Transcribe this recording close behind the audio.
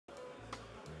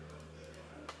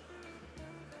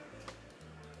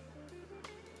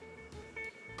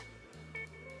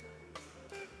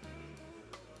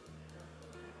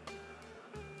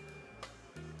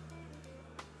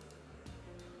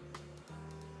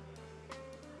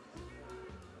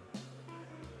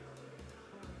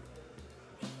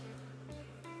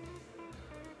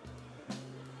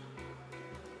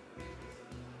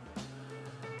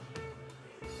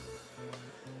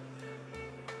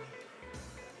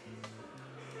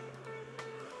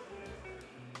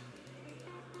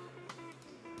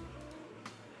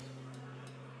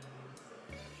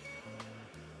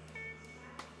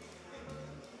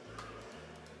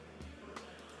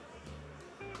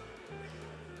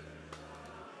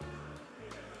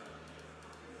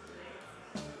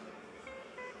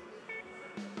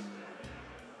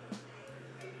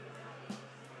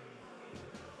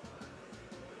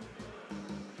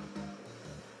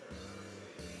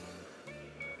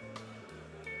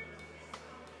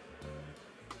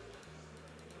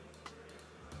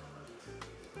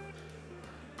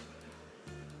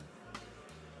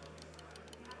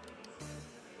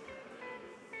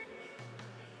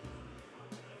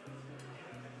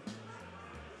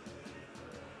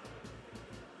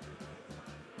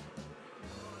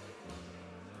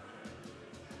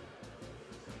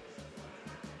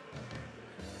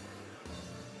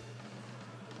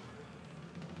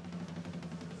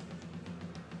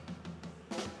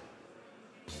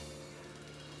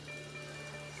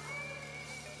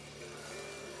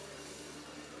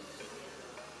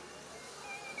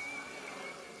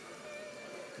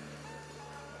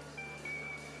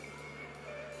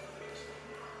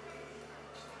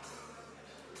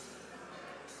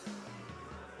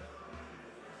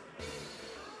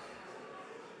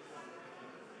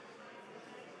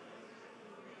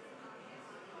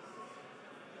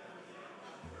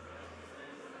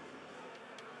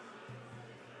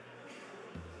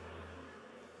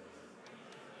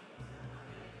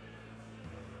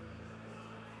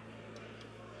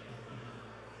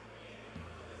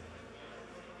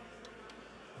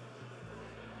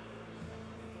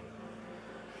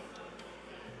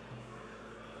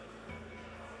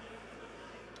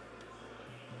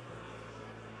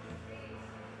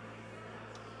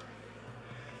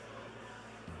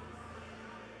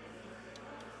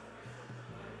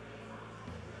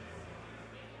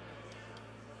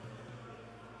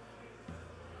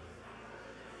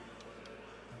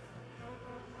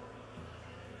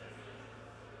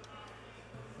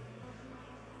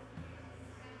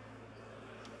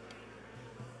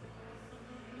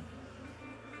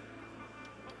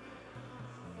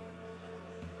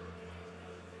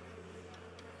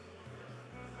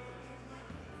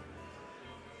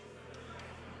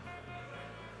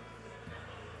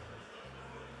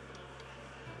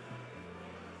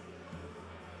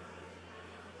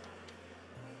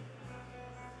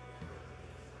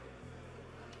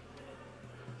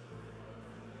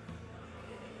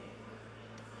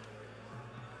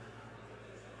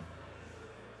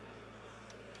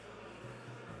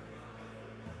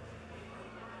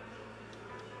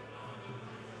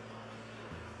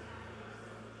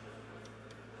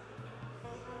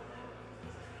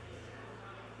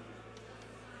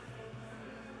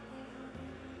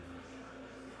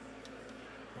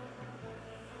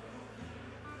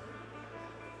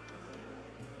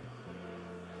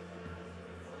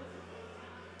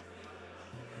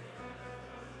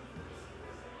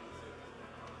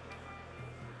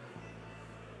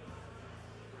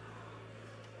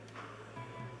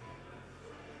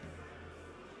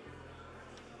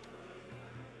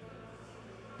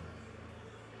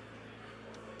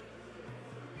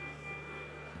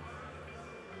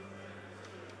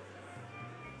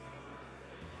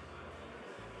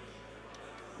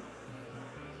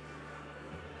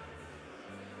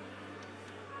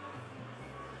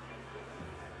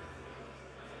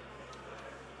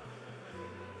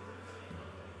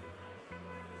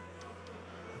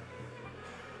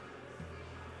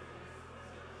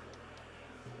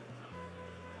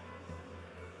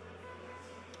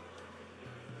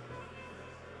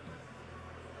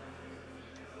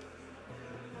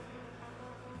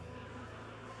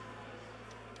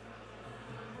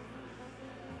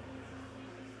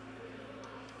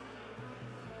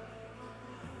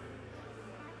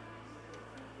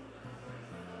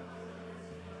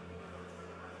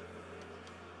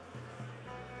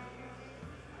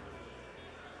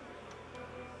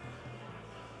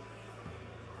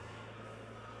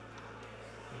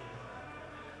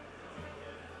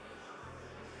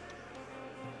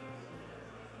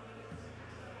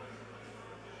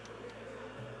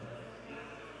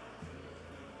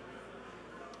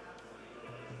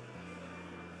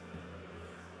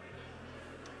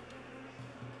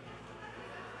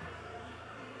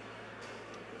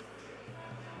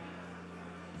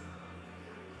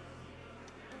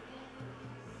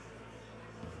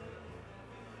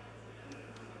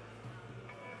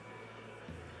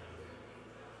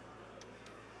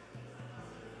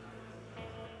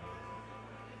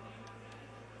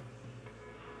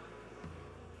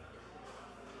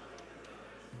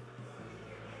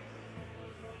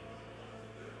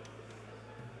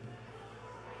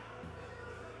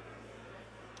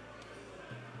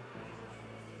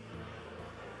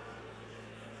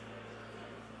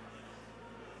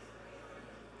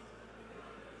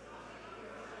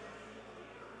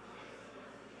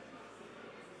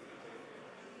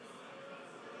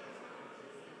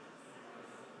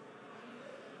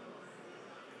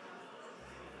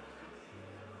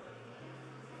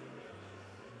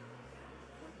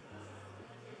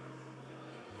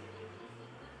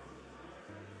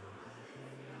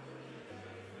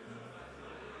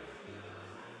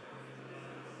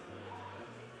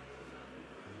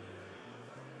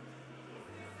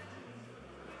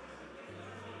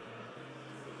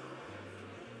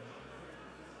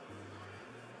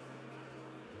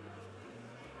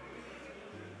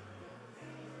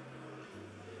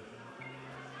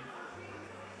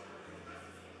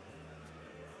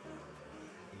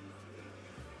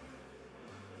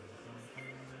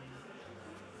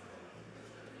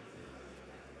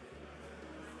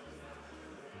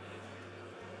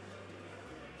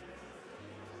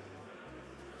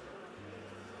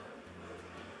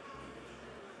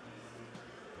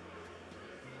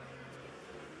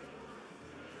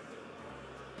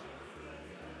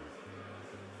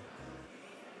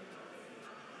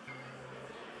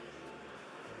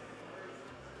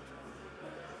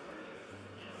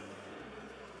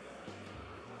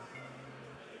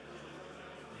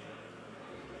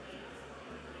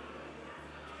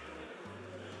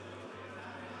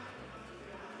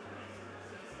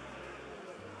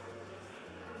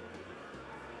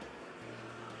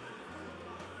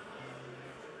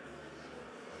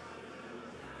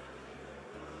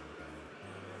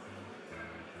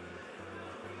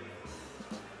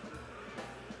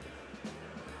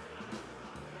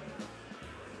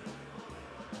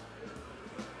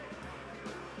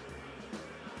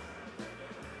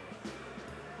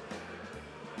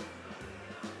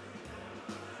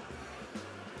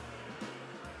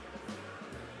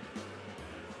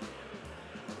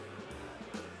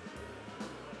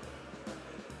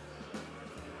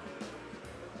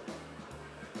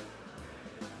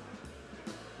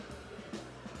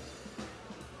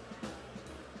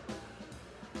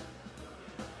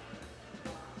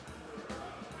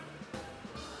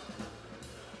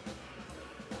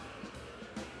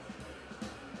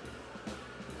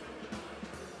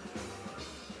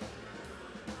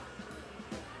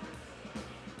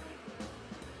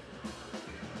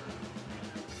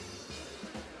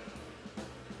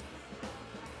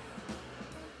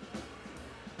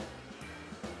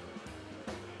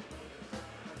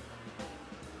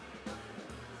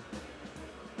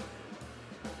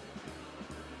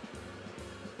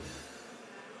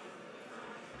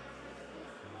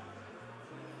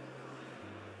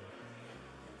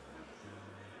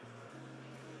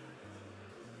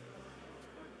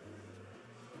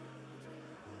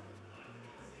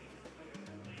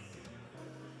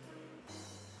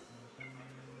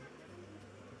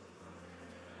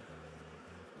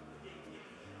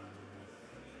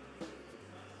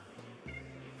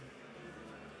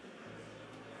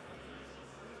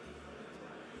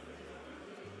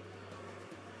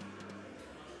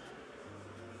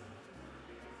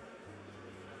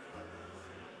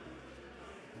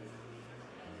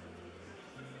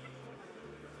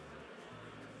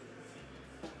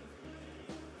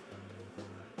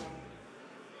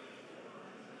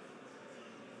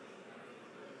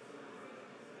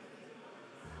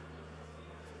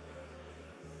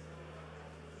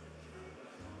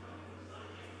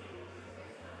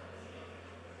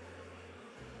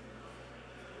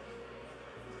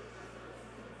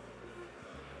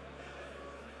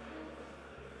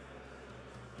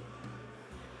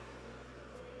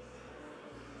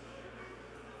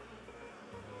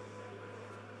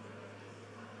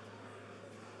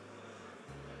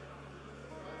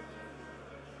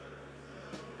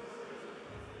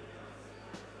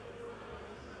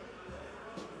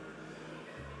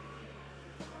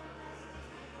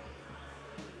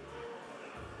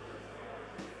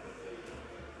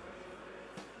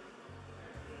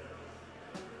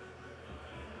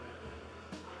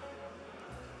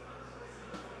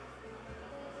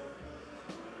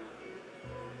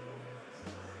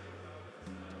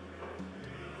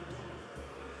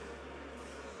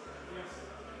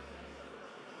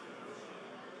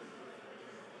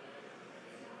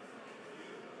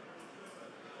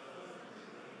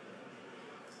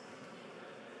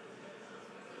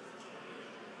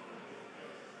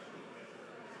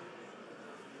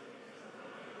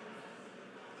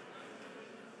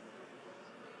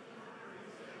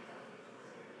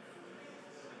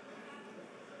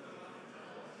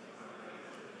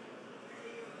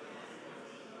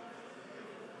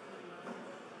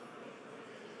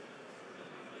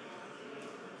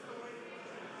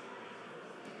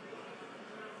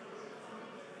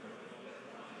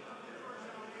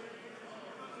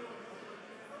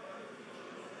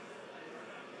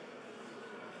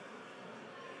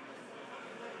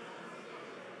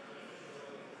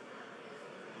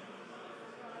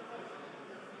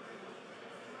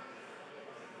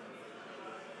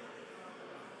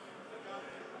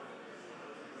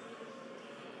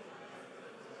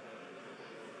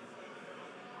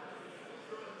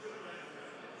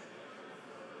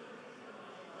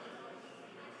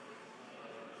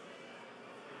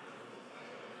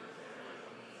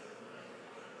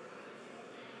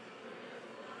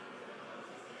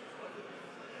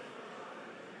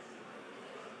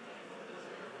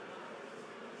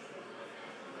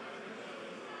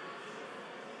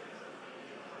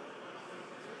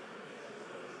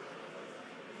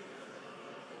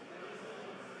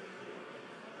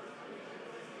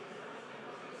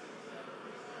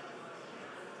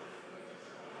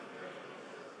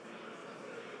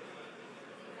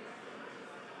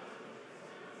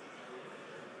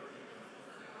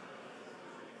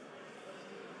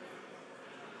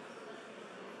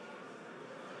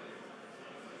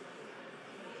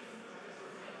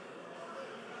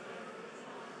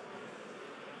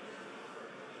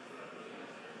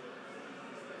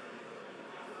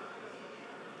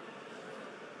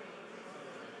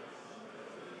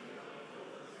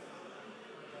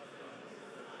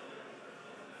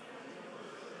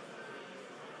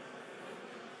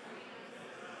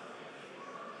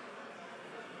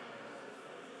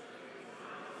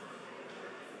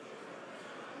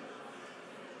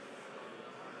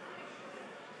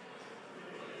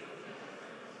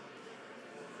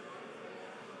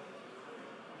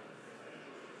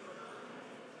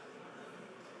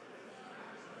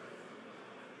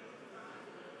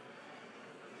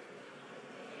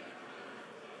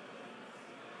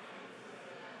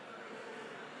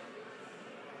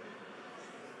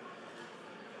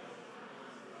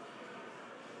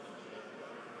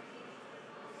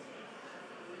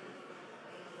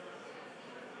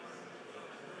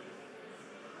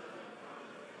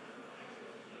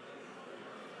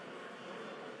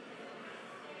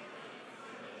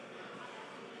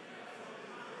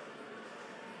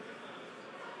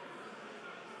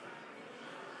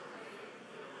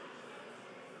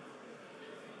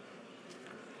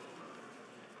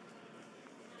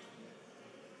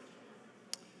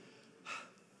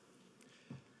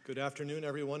Good afternoon,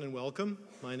 everyone, and welcome.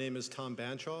 My name is Tom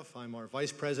Banchoff. I'm our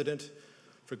Vice President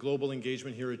for Global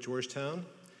Engagement here at Georgetown.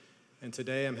 And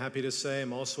today, I'm happy to say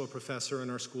I'm also a professor in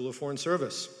our School of Foreign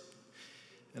Service.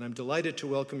 And I'm delighted to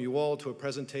welcome you all to a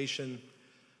presentation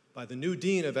by the new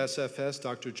Dean of SFS,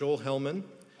 Dr. Joel Hellman,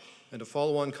 and a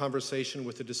follow-on conversation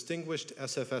with a distinguished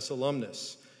SFS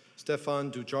alumnus, Stefan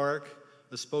Dujarric,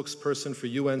 a spokesperson for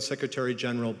UN Secretary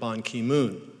General Ban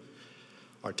Ki-moon.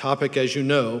 Our topic, as you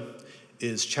know,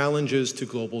 is Challenges to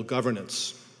Global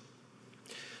Governance.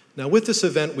 Now, with this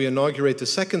event, we inaugurate the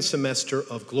second semester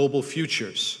of Global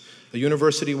Futures, a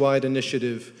university-wide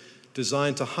initiative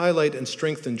designed to highlight and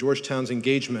strengthen Georgetown's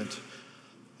engagement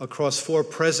across 4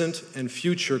 present and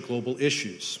future global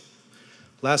issues.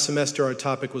 Last semester, our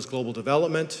topic was global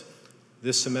development.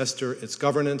 This semester, it's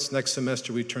governance. Next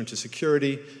semester, we turn to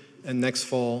security, and next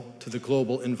fall to the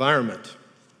global environment.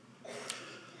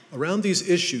 Around these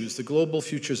issues, the Global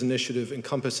Futures Initiative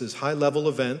encompasses high-level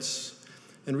events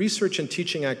and research and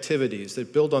teaching activities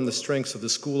that build on the strengths of the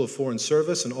School of Foreign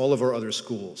Service and all of our other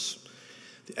schools,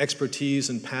 the expertise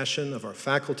and passion of our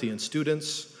faculty and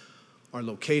students, our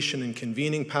location and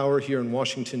convening power here in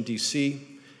Washington, D.C.,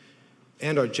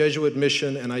 and our Jesuit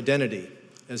mission and identity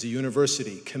as a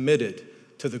university committed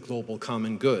to the global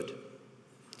common good.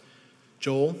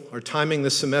 Joel, our timing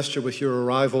this semester with your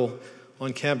arrival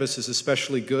on campus is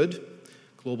especially good.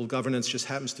 Global governance just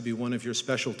happens to be one of your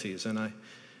specialties, and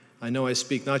I know I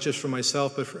speak not just for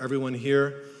myself, but for everyone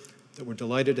here, that we're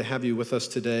delighted to have you with us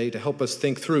today to help us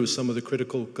think through some of the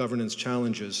critical governance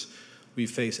challenges we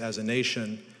face as a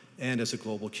nation and as a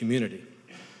global community.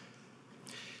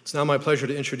 It's now my pleasure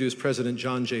to introduce President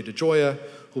John J. DeGioia,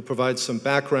 who will provide some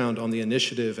background on the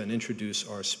initiative and introduce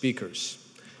our speakers.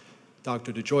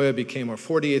 Dr. DeGioia became our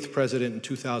 48th president in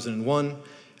 2001,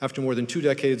 after more than 2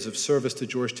 decades of service to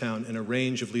Georgetown in a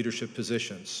range of leadership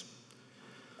positions.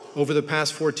 Over the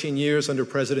past 14 years under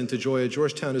President DeGioia,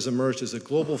 Georgetown has emerged as a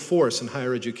global force in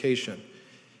higher education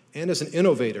and as an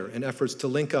innovator in efforts to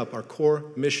link up our core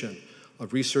mission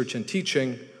of research and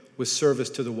teaching with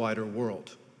service to the wider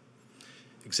world.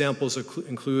 Examples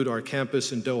include our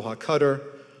campus in Doha, Qatar,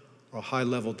 our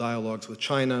high-level dialogues with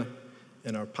China,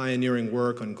 and our pioneering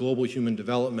work on global human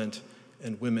development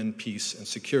and women, peace, and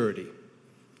security.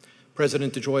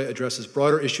 President DeGioia addresses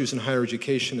broader issues in higher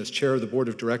education as chair of the board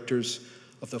of directors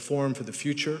of the Forum for the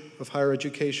Future of Higher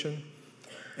Education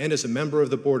and as a member of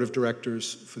the board of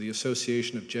directors for the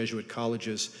Association of Jesuit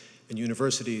Colleges and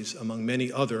Universities, among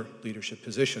many other leadership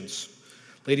positions.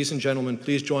 Ladies and gentlemen,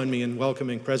 please join me in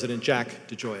welcoming President Jack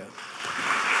DeGioia.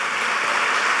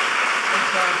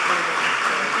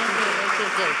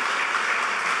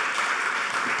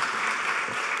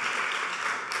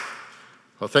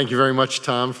 Well, thank you very much,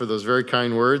 Tom, for those very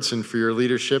kind words and for your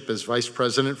leadership as Vice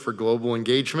President for Global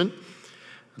Engagement.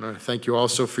 And I thank you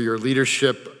also for your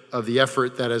leadership of the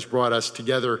effort that has brought us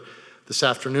together this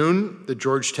afternoon, the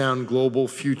Georgetown Global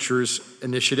Futures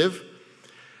Initiative.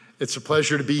 It's a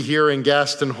pleasure to be here in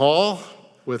Gaston Hall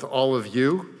with all of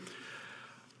you.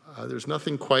 There's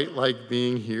nothing quite like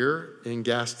being here in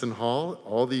Gaston Hall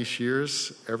all these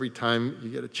years. Every time you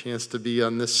get a chance to be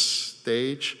on this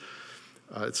stage,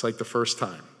 it's like the first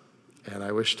time. And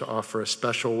I wish to offer a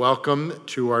special welcome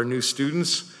to our new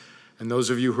students and those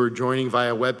of you who are joining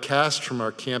via webcast from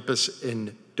our campus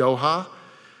in Doha.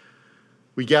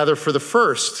 We gather for the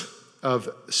first of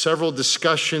several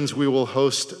discussions we will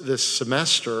host this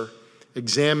semester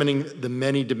examining the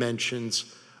many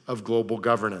dimensions of global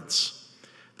governance.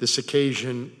 This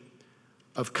occasion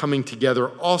of coming together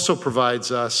also provides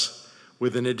us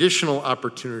with an additional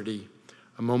opportunity,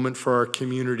 a moment for our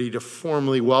community to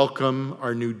formally welcome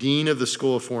our new Dean of the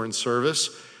School of Foreign Service,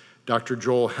 Dr.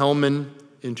 Joel Hellman,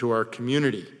 into our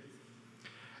community.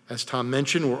 As Tom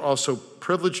mentioned, we're also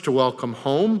privileged to welcome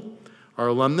home our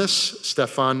alumnus,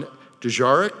 Stefan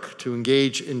Dujarric, to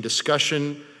engage in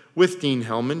discussion with Dean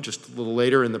Hellman just a little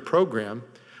later in the program.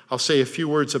 I'll say a few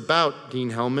words about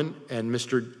Dean Hellman and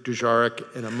Mr.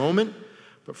 Dujarric in a moment,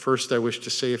 but first I wish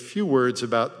to say a few words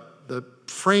about the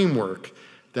framework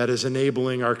that is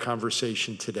enabling our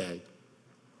conversation today.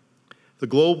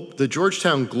 The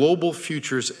Georgetown Global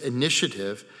Futures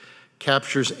Initiative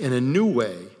captures in a new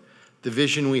way the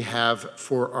vision we have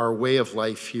for our way of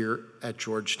life here at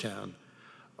Georgetown,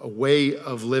 a way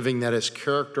of living that has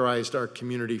characterized our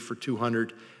community for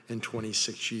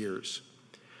 226 years.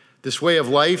 This way of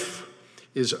life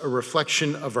is a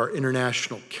reflection of our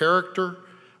international character,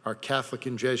 our Catholic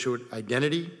and Jesuit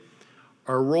identity,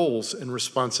 our roles and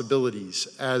responsibilities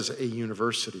as a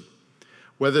university,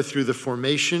 whether through the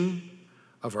formation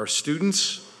of our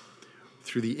students,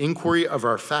 through the inquiry of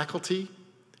our faculty,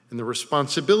 and the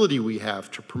responsibility we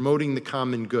have to promoting the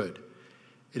common good.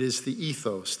 It is the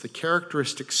ethos, the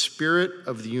characteristic spirit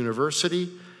of the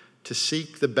university to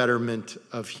seek the betterment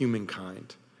of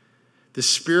humankind. This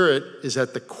spirit is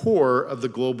at the core of the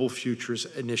Global Futures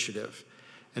Initiative,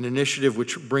 an initiative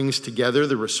which brings together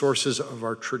the resources of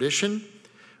our tradition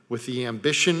with the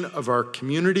ambition of our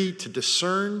community to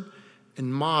discern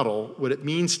and model what it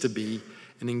means to be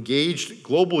an engaged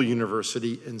global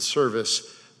university in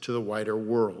service to the wider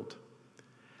world.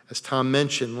 As Tom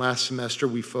mentioned, last semester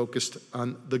we focused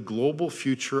on the global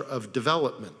future of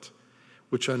development,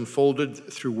 which unfolded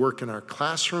through work in our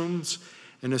classrooms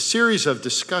and a series of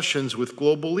discussions with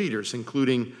global leaders,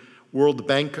 including World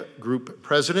Bank Group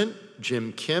President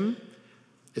Jim Kim,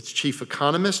 its chief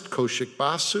economist Kaushik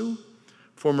Basu,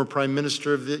 former Prime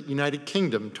Minister of the United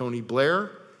Kingdom Tony Blair,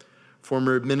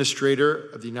 former Administrator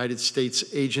of the United States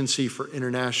Agency for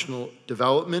International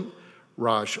Development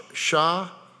Raj Shah,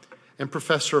 and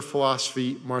Professor of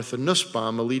Philosophy Martha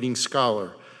Nussbaum, a leading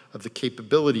scholar of the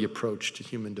capability approach to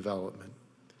human development.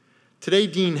 Today,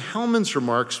 Dean Hellman's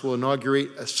remarks will inaugurate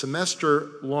a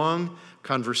semester-long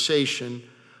conversation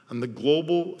on the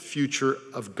global future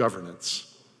of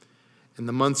governance. In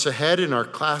the months ahead, in our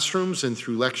classrooms and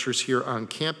through lectures here on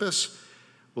campus,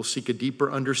 we'll seek a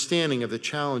deeper understanding of the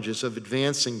challenges of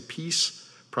advancing peace,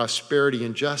 prosperity,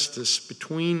 and justice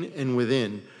between and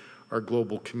within our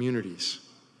global communities.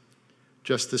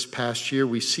 Just this past year,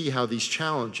 we see how these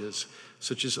challenges,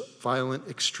 such as violent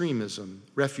extremism,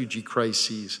 refugee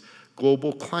crises,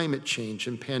 global climate change,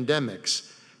 and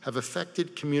pandemics, have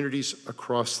affected communities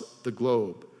across the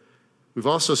globe. We've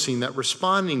also seen that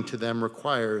responding to them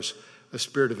requires a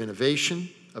spirit of innovation,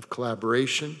 of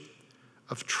collaboration,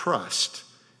 of trust,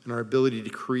 and our ability to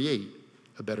create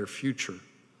a better future.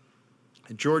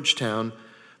 At Georgetown,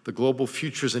 the Global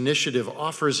Futures Initiative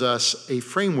offers us a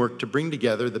framework to bring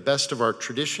together the best of our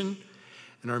tradition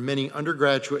and our many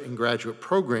undergraduate and graduate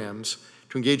programs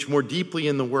to engage more deeply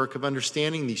in the work of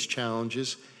understanding these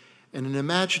challenges and in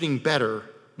imagining better,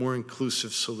 more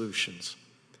inclusive solutions.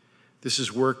 This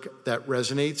is work that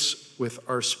resonates with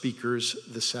our speakers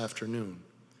this afternoon,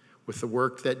 with the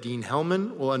work that Dean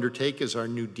Hellman will undertake as our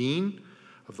new dean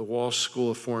of the Walsh School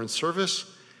of Foreign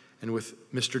Service, and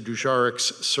with Mr.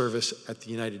 Dujarek's service at the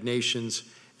United Nations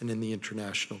and in the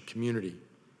international community.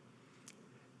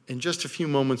 In just a few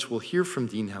moments, we'll hear from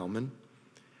Dean Hellman.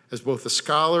 As both a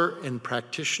scholar and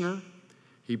practitioner,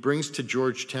 he brings to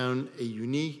Georgetown a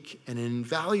unique and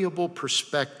invaluable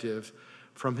perspective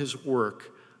from his work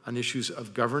on issues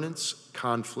of governance,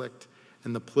 conflict,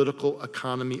 and the political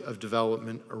economy of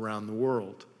development around the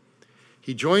world.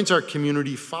 He joins our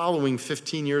community following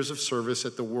 15 years of service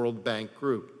at the World Bank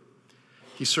Group.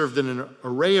 He served in an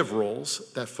array of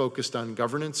roles that focused on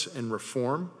governance and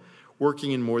reform,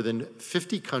 working in more than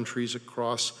 50 countries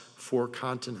across 4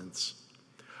 continents.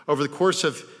 Over the course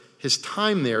of his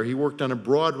time there, he worked on a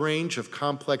broad range of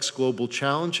complex global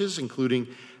challenges, including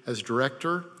as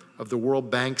director of the World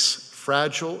Bank's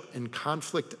Fragile and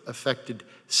Conflict-Affected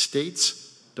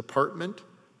States Department,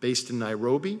 based in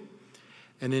Nairobi,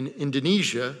 and in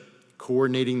Indonesia,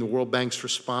 coordinating the World Bank's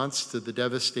response to the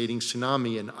devastating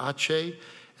tsunami in Aceh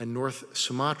and North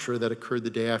Sumatra that occurred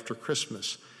the day after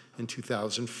Christmas in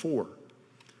 2004.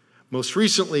 Most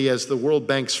recently, as the World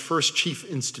Bank's first chief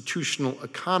institutional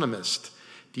economist,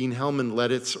 Dean Hellman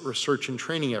led its research and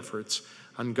training efforts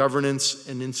on governance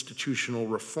and institutional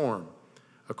reform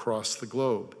across the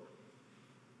globe.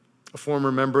 A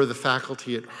former member of the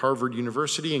faculty at Harvard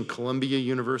University and Columbia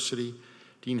University,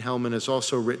 Dean Hellman has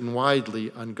also written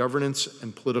widely on governance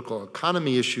and political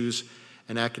economy issues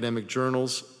in academic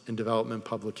journals and development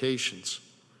publications.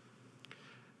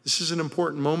 This is an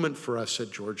important moment for us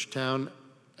at Georgetown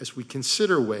as we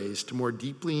consider ways to more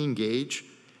deeply engage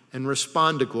and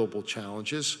respond to global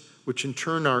challenges, which in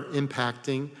turn are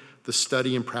impacting the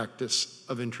study and practice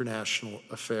of international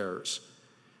affairs.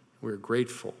 We're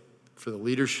grateful for the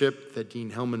leadership that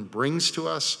Dean Hellman brings to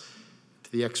us,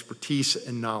 to the expertise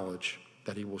and knowledge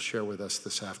that he will share with us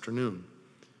this afternoon.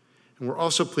 And we're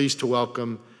also pleased to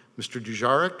welcome Mr.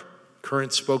 Dujarek,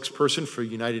 current spokesperson for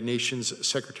United Nations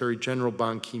Secretary General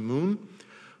Ban Ki-moon,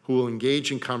 who will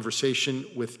engage in conversation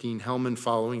with Dean Hellman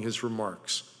following his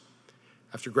remarks.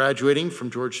 After graduating from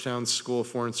Georgetown's School of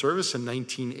Foreign Service in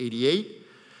 1988,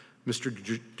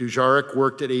 Mr. Dujarek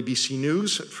worked at ABC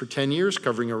News for 10 years,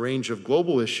 covering a range of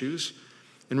global issues.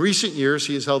 In recent years,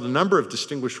 he has held a number of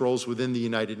distinguished roles within the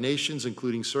United Nations,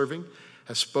 including serving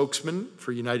as spokesman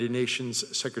for United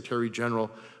Nations Secretary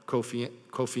General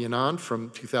Kofi Annan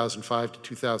from 2005 to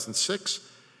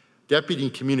 2006, Deputy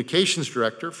Communications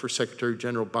Director for Secretary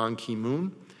General Ban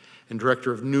Ki-moon, and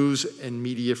Director of News and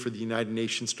Media for the United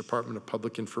Nations Department of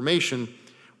Public Information,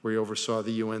 where he oversaw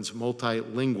the UN's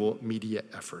multilingual media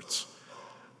efforts.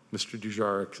 Mr.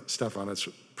 Dujarric, Stefan, it's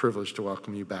a privilege to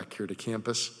welcome you back here to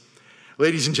campus.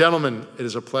 Ladies and gentlemen, it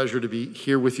is a pleasure to be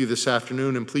here with you this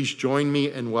afternoon, and please join me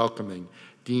in welcoming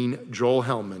Dean Joel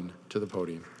Hellman to the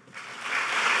podium.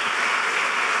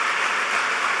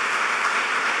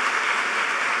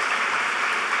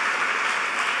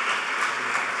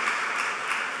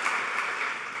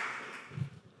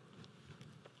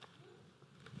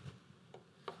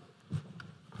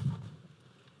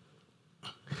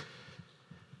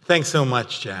 Thanks so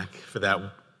much, Jack, for that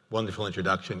wonderful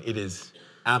introduction. It is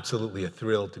absolutely a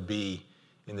thrill to be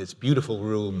in this beautiful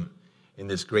room in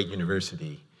this great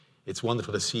university. It's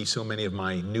wonderful to see so many of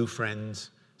my new friends,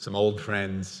 some old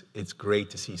friends. It's great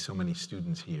to see so many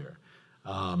students here.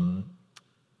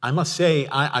 I must say,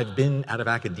 I've been out of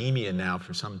academia now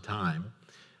for some time.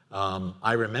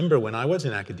 I remember when I was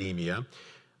in academia,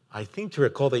 I think to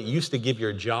recall that you used to give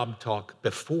your job talk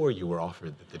before you were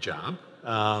offered the job.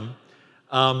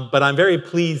 But I'm very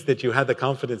pleased that you had the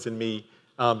confidence in me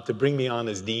to bring me on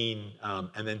as dean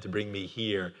and then to bring me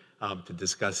here to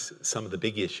discuss some of the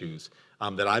big issues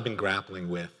that I've been grappling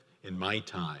with in my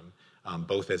time,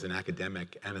 both as an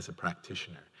academic and as a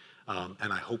practitioner.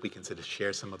 And I hope we can sort of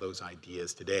share some of those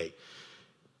ideas today.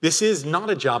 This is not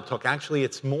a job talk. Actually,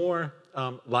 it's more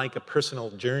like a personal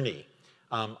journey.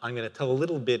 I'm going to tell a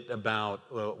little bit about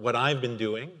what I've been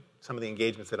doing, some of the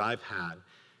engagements that I've had,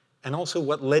 and also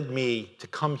what led me to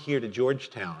come here to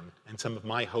Georgetown and some of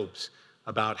my hopes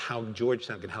about how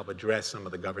Georgetown can help address some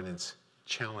of the governance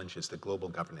challenges, the global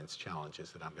governance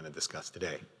challenges that I'm going to discuss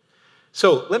today.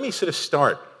 So let me sort of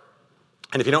start.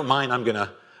 And if you don't mind, I'm going to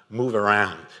move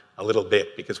around a little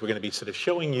bit because we're going to be sort of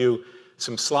showing you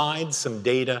some slides, some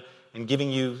data, and giving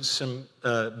you some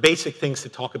basic things to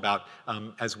talk about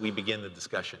as we begin the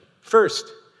discussion.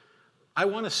 First, I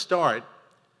want to start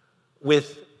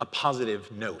with a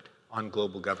positive note on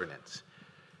global governance.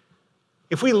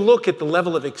 If we look at the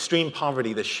level of extreme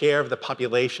poverty, the share of the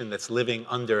population that's living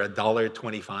under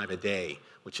 $1.25 a day,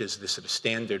 which is the sort of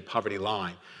standard poverty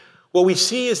line, what we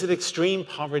see is that extreme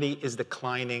poverty is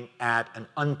declining at an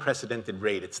unprecedented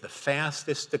rate. It's the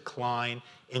fastest decline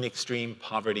in extreme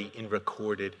poverty in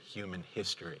recorded human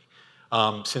history.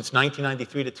 Since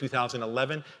 1993 to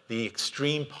 2011, the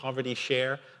extreme poverty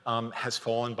share has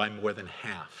fallen by more than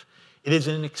half. It is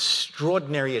an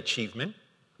extraordinary achievement.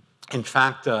 In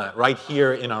fact, right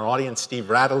here in our audience, Steve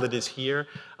Radelet is here.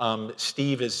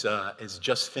 Steve is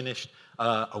just finished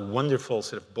a wonderful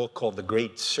sort of book called The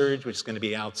Great Surge, which is going to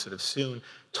be out sort of soon,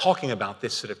 talking about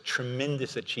this sort of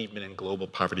tremendous achievement in global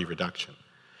poverty reduction.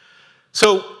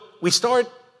 So we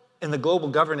start in the global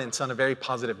governance on a very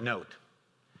positive note.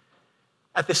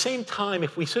 At the same time,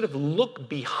 if we sort of look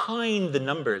behind the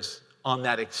numbers on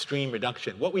that extreme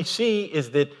reduction, what we see is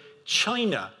that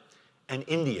China and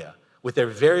India, with their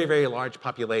very, very large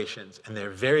populations and their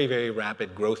very, very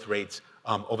rapid growth rates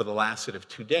over the last sort of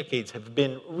 2 decades, have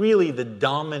been really the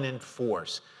dominant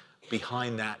force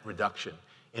behind that reduction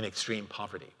in extreme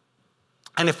poverty.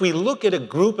 And if we look at a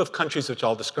group of countries, which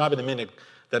I'll describe in a minute,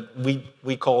 that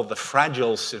we call the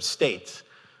fragile states,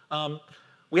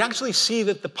 we actually see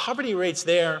that the poverty rates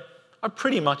there are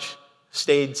pretty much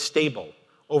stayed stable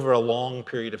over a long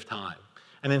period of time.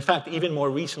 And in fact, even more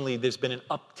recently, there's been an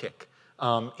uptick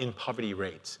in poverty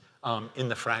rates in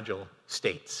the fragile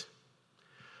states.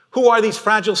 Who are these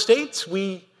fragile states?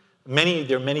 There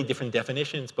are many different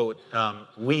definitions, but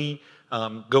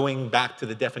going back to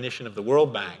the definition of the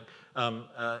World Bank,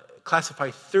 classify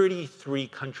 33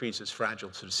 countries as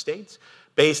fragile states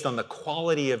based on the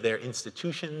quality of their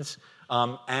institutions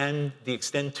and the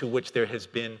extent to which there has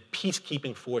been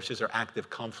peacekeeping forces or active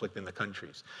conflict in the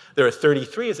countries. There are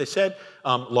 33, as I said,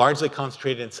 largely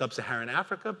concentrated in sub-Saharan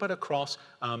Africa, but across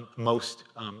most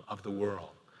of the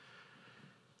world.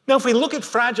 Now, if we look at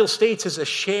fragile states as a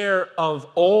share of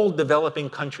all developing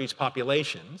countries'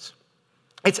 populations,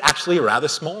 it's actually a rather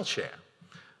small share.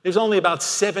 There's only about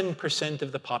 7%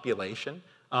 of the population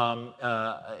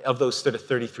of those sort of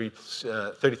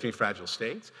 33 fragile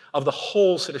states. Of the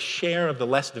whole sort of share of the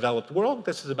less developed world,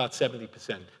 this is about 70%,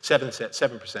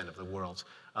 7% of the world's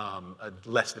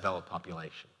less developed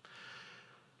population.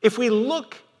 If we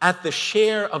look at the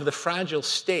share of the fragile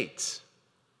states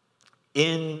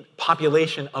in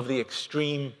population of the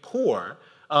extreme poor,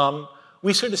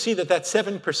 we sort of see that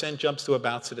 7% jumps to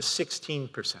about sort of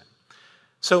 16%.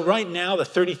 So right now, the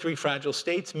 33 fragile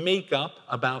states make up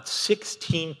about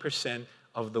 16%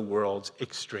 of the world's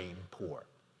extreme poor.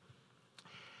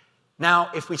 Now,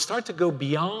 if we start to go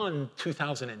beyond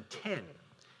 2010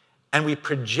 and we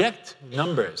project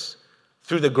numbers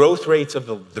through the growth rates of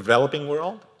the developing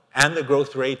world and the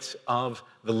growth rates of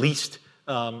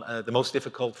the most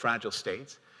difficult fragile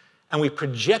states, and we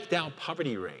project out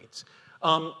poverty rates,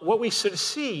 what we sort of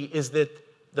see is that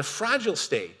the fragile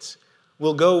states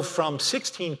will go from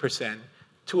 16%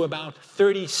 to about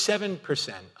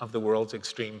 37% of the world's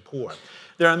extreme poor.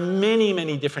 There are many,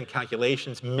 many different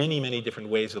calculations, many, many different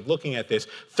ways of looking at this.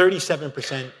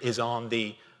 37% is on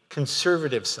the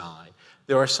conservative side.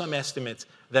 There are some estimates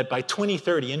that by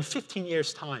 2030, in 15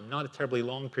 years' time, not a terribly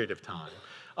long period of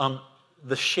time,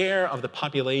 the share of the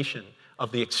population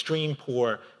of the extreme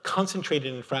poor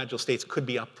concentrated in fragile states could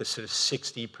be up to sort of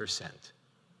 60%.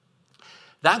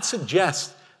 That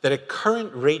suggests that at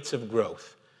current rates of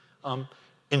growth,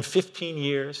 in 15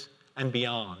 years and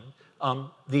beyond,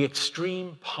 the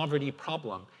extreme poverty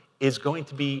problem is going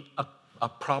to be a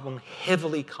problem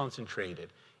heavily concentrated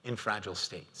in fragile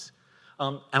states.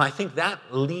 And I think that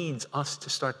leads us to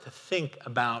start to think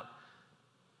about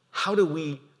how do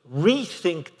we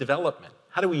rethink development?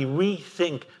 How do we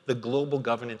rethink the global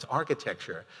governance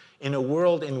architecture in a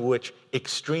world in which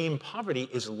extreme poverty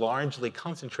is largely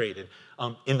concentrated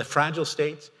in the fragile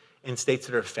states, in states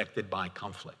that are affected by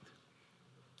conflict?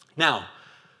 Now,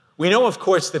 we know, of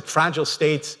course, that fragile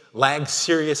states lag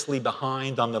seriously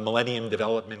behind on the Millennium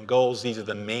Development Goals. These are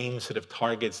the main sort of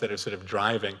targets that are sort of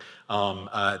driving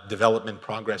development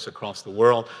progress across the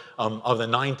world. Of the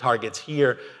 9 targets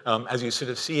here, as you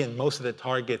sort of see in most of the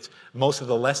targets, most of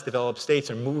the less developed states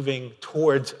are moving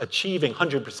towards achieving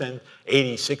 100%,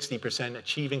 80, 60%,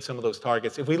 achieving some of those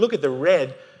targets. If we look at the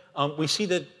red, we see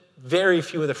that very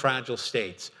few of the fragile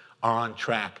states are on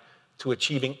track to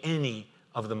achieving any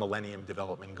of the Millennium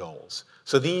Development Goals.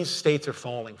 So these states are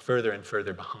falling further and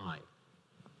further behind.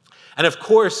 And of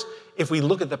course, if we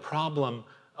look at the problem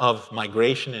of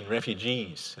migration and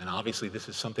refugees, and obviously this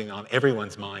is something on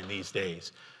everyone's mind these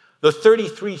days, the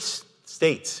 33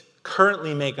 states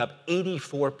currently make up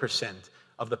 84%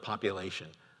 of the population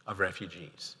of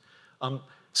refugees.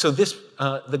 So this,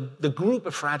 the group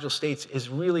of fragile states is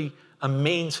really a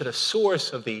main sort of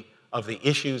source of the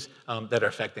issues that are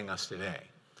affecting us today.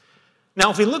 Now,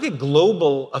 if we look at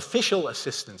global official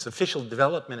assistance, official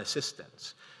development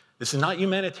assistance, this is not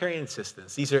humanitarian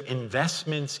assistance. These are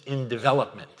investments in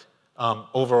development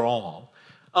overall.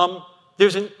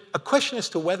 There's a question as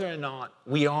to whether or not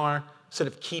we are sort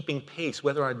of keeping pace,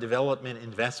 whether our development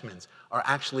investments are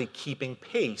actually keeping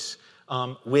pace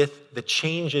with the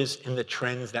changes in the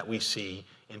trends that we see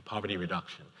in poverty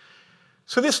reduction.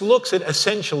 So this looks at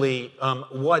essentially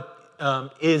what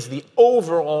is the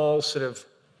overall sort of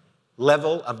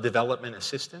level of development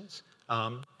assistance.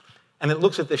 And it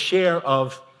looks at the share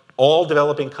of all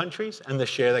developing countries and the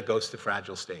share that goes to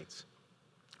fragile states.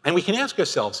 And we can ask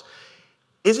ourselves,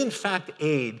 is in fact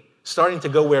aid starting to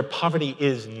go where poverty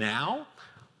is now?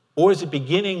 Or is it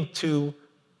beginning to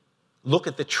look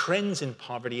at the trends in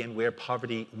poverty and where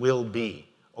poverty will be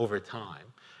over time?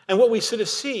 And what we sort of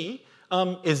see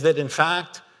is that in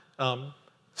fact,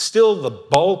 still the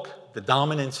bulk, the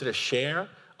dominant sort of share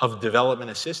of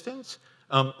development assistance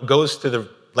goes to the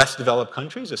less developed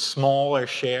countries. A smaller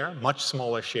share, much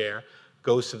smaller share,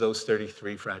 goes to those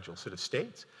 33 fragile sort of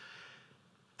states.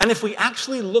 And if we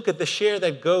actually look at the share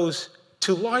that goes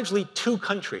to largely 2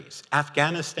 countries,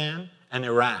 Afghanistan and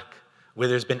Iraq, where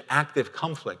there's been active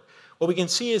conflict, what we can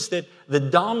see is that the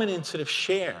dominant sort of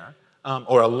share,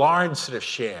 or a large sort of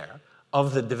share,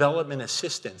 of the development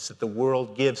assistance that the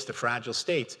world gives to fragile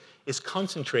states is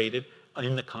concentrated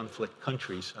in the conflict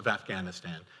countries of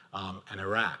Afghanistan and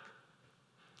Iraq.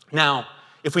 Now,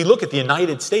 if we look at the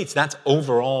United States, that's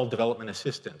overall development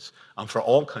assistance for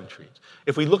all countries.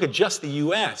 If we look at just the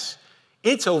US,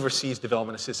 its overseas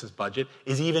development assistance budget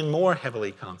is even more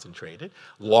heavily concentrated.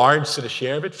 Large sort of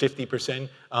share of it, 50%,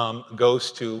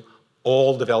 goes to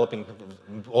all developing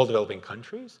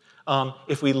countries.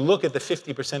 If we look at the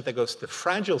 50% that goes to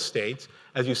fragile states,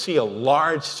 as you see, a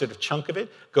large sort of chunk of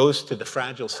it goes to the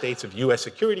fragile states of US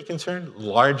security concern,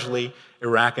 largely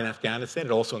Iraq and Afghanistan.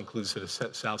 It also includes sort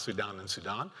of South Sudan and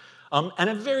Sudan. And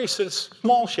a very sort of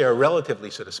small share, a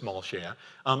relatively sort of small share,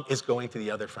 is going to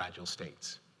the other fragile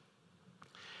states.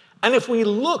 And if we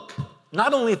look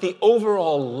not only at the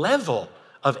overall level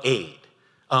of aid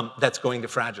that's going to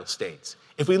fragile states,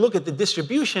 if we look at the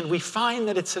distribution, we find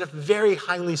that it's sort of very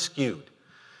highly skewed.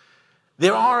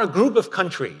 There are a group of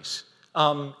countries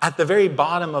at the very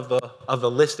bottom of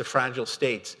the list of fragile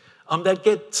states that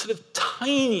get sort of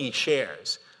tiny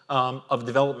shares of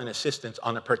development assistance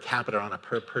on a per capita, on a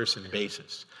per person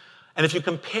basis. And if you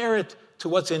compare it to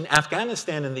what's in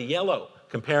Afghanistan in the yellow,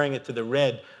 comparing it to the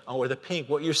red or the pink,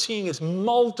 what you're seeing is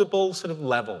multiple sort of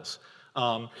levels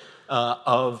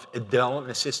of development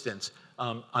assistance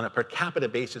on a per capita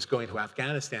basis going to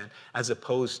Afghanistan, as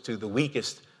opposed to the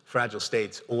weakest fragile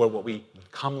states, or what we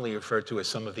commonly refer to as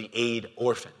some of the aid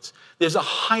orphans. There's a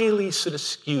highly sort of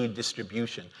skewed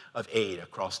distribution of aid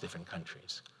across different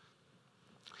countries.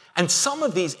 And some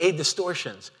of these aid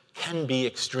distortions can be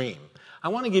extreme. I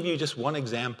want to give you just one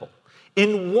example.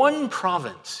 In one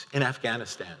province in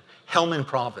Afghanistan, Helmand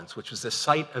province, which was the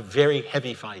site of very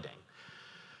heavy fighting,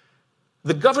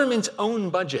 the government's own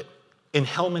budget in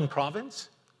Helmand province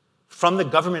from the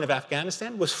government of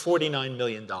Afghanistan was $49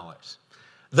 million.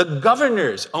 The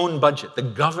governor's own budget, the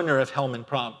governor of Helmand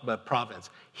province,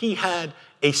 he had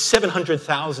a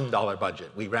 $700,000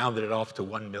 budget. We rounded it off to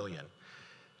 $1 million.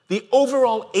 The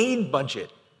overall aid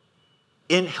budget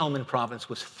in Helmand province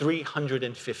was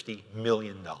 $350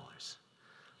 million.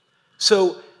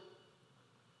 So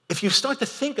if you start to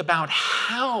think about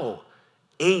how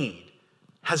aid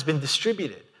has been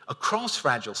distributed across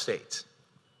fragile states,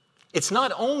 it's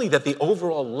not only that the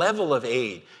overall level of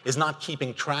aid is not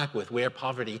keeping track with where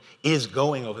poverty is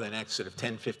going over the next sort of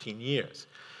 10, 15 years.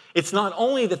 It's not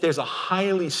only that there's a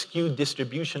highly skewed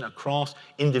distribution across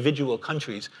individual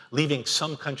countries, leaving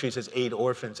some countries as aid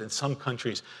orphans and some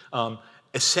countries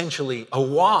essentially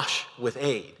awash with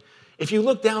aid. If you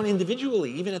look down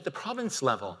individually, even at the province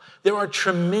level, there are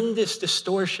tremendous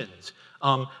distortions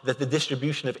that the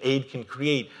distribution of aid can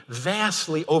create,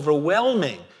 vastly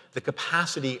overwhelming the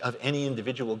capacity of any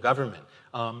individual government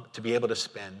to be able to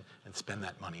spend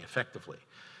that money effectively.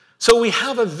 So we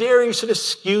have a very sort of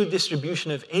skewed distribution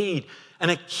of aid,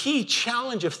 and a key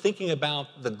challenge of thinking about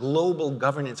the global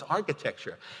governance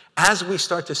architecture as we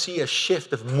start to see a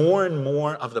shift of more and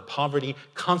more of the poverty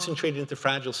concentrated into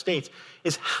fragile states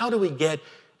is, how do we get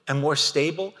a more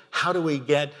stable, how do we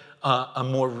get a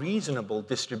more reasonable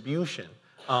distribution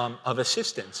of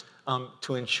assistance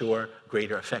to ensure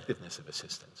greater effectiveness of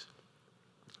assistance.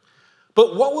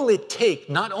 But what will it take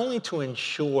not only to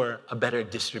ensure a better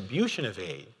distribution of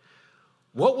aid,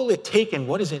 what will it take and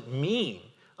what does it mean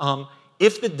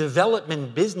if the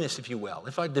development business, if you will,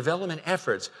 if our development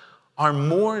efforts are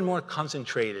more and more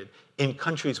concentrated in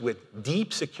countries with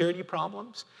deep security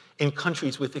problems, in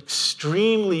countries with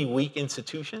extremely weak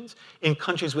institutions, in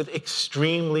countries with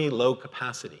extremely low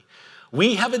capacity?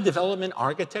 We have a development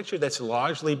architecture that's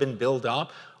largely been built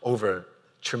up over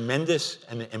tremendous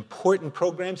and important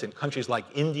programs in countries like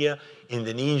India,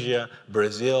 Indonesia,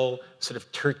 Brazil, sort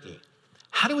of Turkey.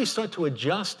 How do we start to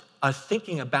adjust our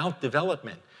thinking about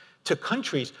development to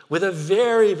countries with a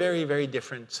very, very, very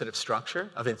different sort of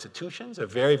structure of institutions, a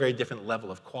very, very different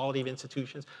level of quality of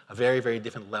institutions, a very, very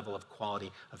different level of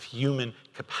quality of human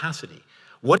capacity?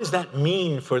 What does that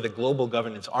mean for the global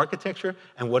governance architecture,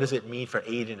 and what does it mean for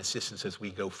aid and assistance as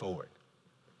we go forward?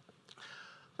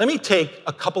 Let me take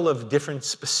a couple of different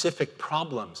specific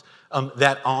problems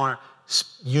that are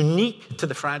unique to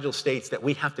the fragile states that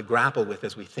we have to grapple with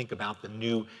as we think about the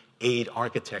new aid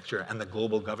architecture and the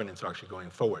global governance architecture going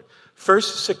forward.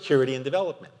 First, security and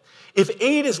development. If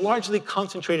aid is largely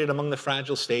concentrated among the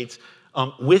fragile states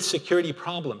with security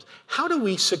problems, how do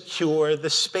we secure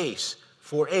the space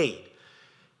for aid?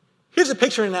 Here's a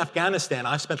picture in Afghanistan.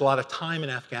 I spent a lot of time in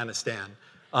Afghanistan.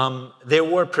 There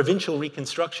were provincial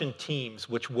reconstruction teams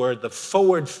which were the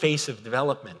forward face of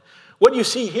development. What you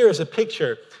see here is a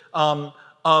picture of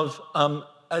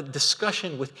a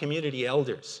discussion with community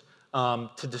elders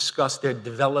to discuss their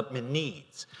development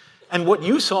needs. And what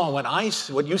you saw,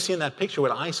 what you see in that picture,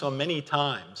 what I saw many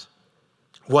times,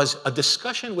 was a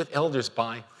discussion with elders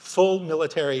by full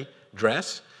military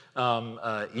dress,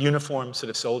 uniformed sort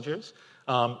of soldiers,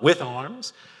 with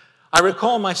arms. I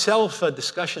recall myself a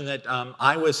discussion that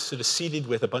I was sort of seated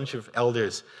with a bunch of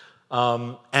elders,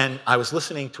 and I was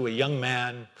listening to a young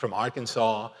man from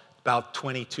Arkansas, about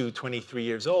 22, 23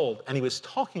 years old, and he was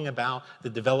talking about the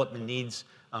development needs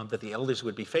that the elders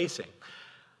would be facing.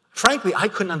 Frankly, I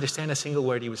couldn't understand a single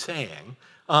word he was saying.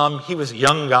 He was a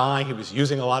young guy, he was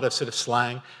using a lot of sort of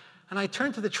slang, and I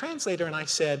turned to the translator and I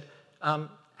said,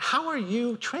 how are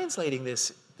you translating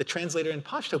this? The translator in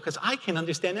Pashto, because I can't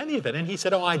understand any of it. And he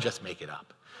said, oh, I just make it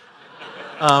up.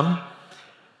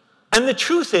 And the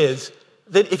truth is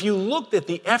that if you looked at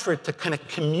the effort to kind of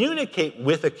communicate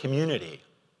with a community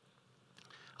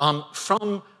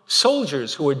from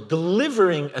soldiers who are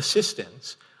delivering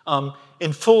assistance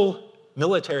in full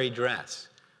military dress,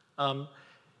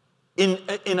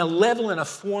 in a level and a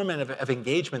form of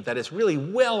engagement that is really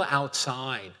well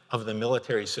outside of the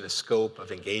military sort of scope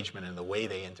of engagement and the way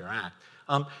they interact,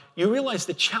 you realize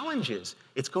the challenges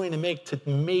it's going to make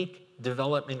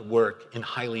development work in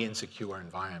highly insecure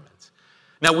environments.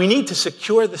 Now, we need to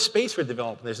secure the space for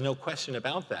development. There's no question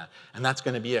about that. And that's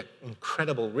going to be an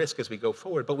incredible risk as we go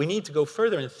forward. But we need to go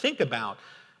further and think about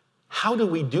how do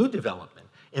we do development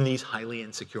in these highly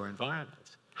insecure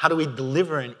environments? How do we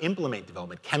deliver and implement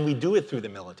development? Can we do it through the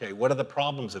military? What are the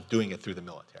problems of doing it through the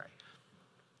military?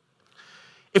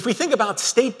 If we think about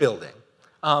state building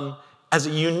as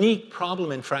a unique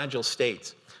problem in fragile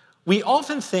states, we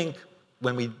often think,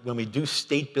 when we do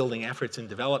state building efforts in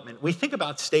development, we think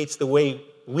about states the way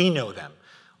we know them.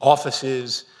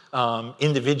 Offices,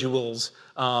 individuals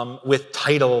with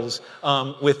titles,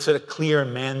 with sort of clear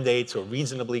mandates or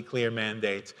reasonably clear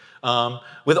mandates,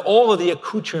 with all of the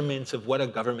accoutrements of what a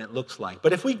government looks like.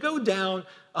 But if we go down,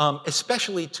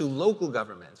 especially to local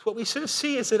governments, what we sort of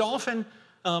see is that often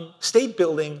state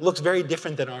building looks very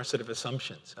different than our sort of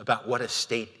assumptions about what a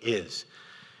state is.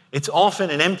 It's often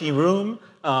an empty room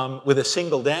with a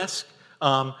single desk,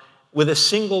 with a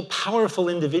single powerful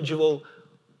individual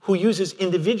who uses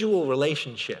individual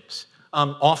relationships,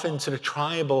 often sort of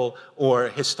tribal or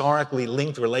historically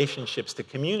linked relationships to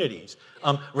communities,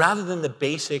 rather than the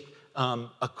basic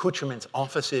accoutrements,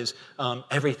 offices,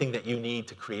 everything that you need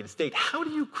to create a state. How do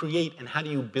you create and how do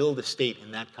you build a state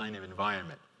in that kind of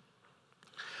environment?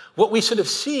 What we sort of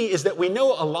see is that we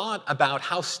know a lot about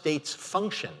how states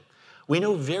function. We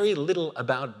know very little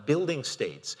about building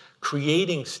states,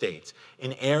 creating states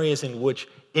in areas in which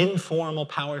informal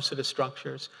power sort of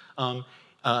structures,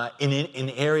 in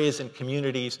areas and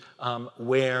communities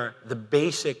where the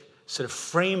basic sort of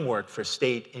framework for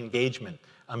state engagement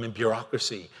and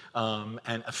bureaucracy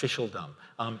and officialdom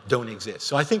don't exist.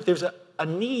 So I think there's a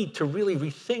need to really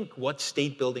rethink what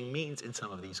state building means in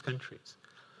some of these countries.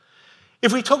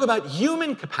 If we talk about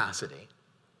human capacity,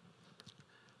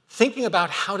 thinking about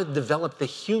how to develop the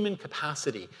human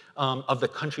capacity of the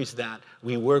countries that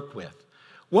we work with,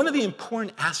 one of the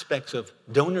important aspects of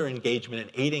donor engagement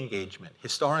and aid engagement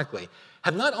historically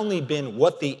have not only been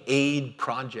what the aid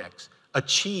projects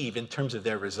achieve in terms of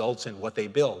their results and what they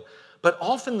build, but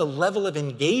often the level of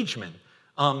engagement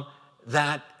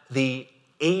that the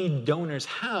aid donors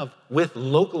have with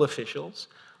local officials,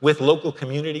 with local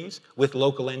communities, with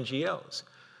local NGOs.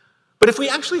 But if we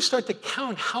actually start to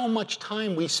count how much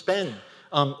time we spend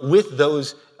with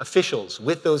those officials,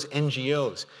 with those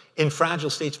NGOs, in fragile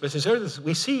states versus others,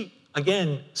 we see,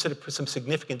 again, sort of some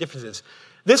significant differences.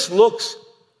 This looks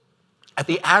at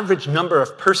the average number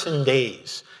of person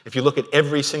days. If you look at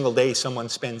every single day someone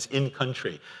spends in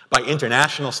country, by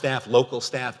international staff, local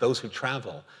staff, those who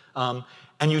travel,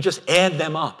 and you just add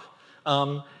them up,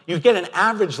 you get an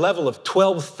average level of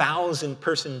 12,000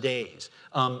 person days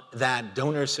that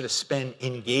donors sort of spend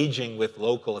engaging with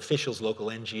local officials, local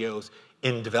NGOs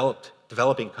in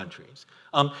developing countries.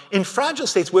 In fragile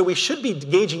states where we should be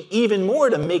engaging even more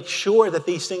to make sure that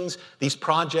these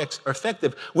projects are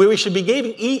effective, where we should be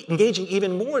engaging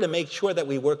even more to make sure that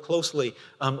we work closely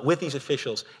with these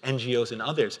officials, NGOs, and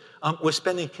others, we're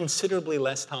spending considerably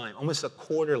less time, almost a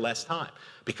quarter less time,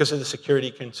 because of the security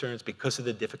concerns, because of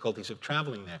the difficulties of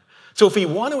traveling there. So if we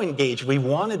want to engage, if we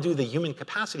want to do the human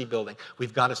capacity building,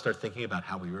 we've got to start thinking about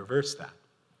how we reverse that.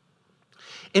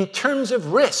 In terms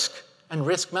of risk and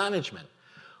risk management,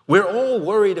 we're all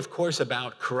worried, of course,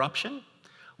 about corruption.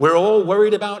 We're all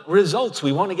worried about results.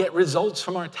 We want to get results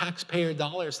from our taxpayer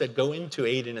dollars that go into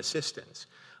aid and assistance.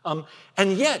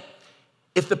 And yet,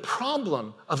 if the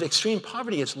problem of extreme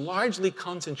poverty is largely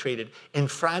concentrated in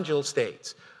fragile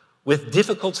states, with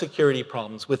difficult security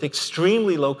problems, with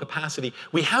extremely low capacity,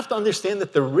 we have to understand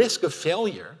that the risk of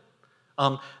failure,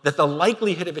 that the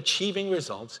likelihood of achieving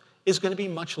results is going to be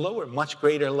much lower, much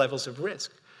greater levels of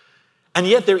risk. And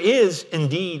yet there is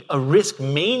indeed a risk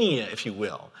mania, if you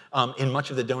will, in much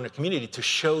of the donor community to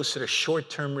show sort of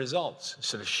short-term results,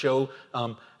 sort of show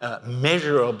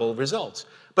measurable results.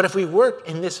 But if we work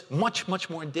in this much, much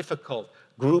more difficult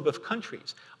group of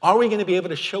countries, are we going to be able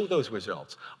to show those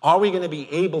results? Are we going to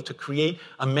be able to create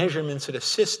a measurement sort of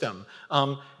system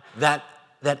that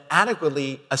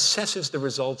adequately assesses the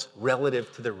results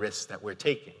relative to the risks that we're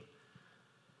taking?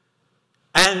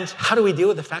 And how do we deal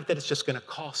with the fact that it's just going to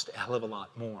cost a hell of a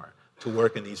lot more to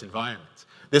work in these environments?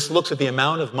 This looks at the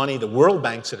amount of money the World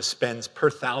Bank sort of spends per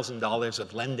 $1,000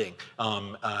 of lending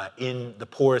in the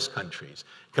poorest countries,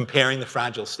 comparing the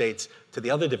fragile states to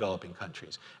the other developing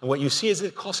countries. And what you see is that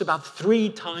it costs about 3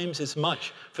 times as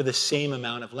much for the same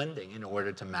amount of lending in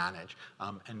order to manage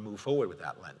and move forward with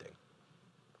that lending.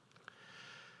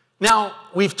 Now,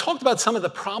 we've talked about some of the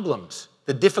problems,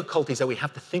 the difficulties that we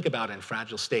have to think about in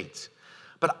fragile states.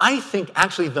 But I think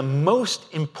actually the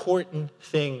most important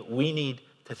thing we need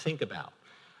to think about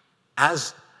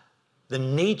as the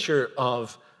nature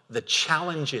of the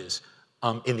challenges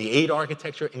in the aid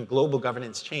architecture and global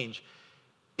governance change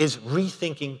is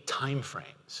rethinking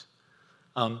timeframes.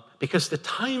 Because the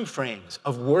timeframes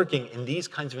of working in these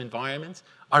kinds of environments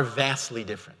are vastly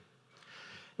different.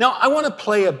 Now, I want to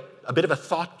play a bit of a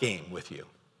thought game with you.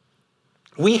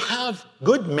 We have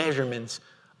good measurements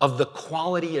of the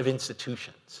quality of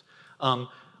institutions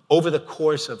over the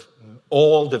course of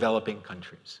all developing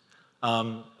countries.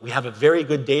 We have a very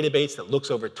good database that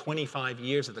looks over 25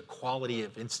 years of the quality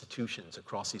of institutions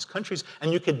across these countries,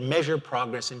 and you could measure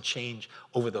progress and change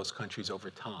over those countries over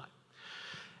time.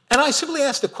 And I simply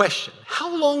asked the question,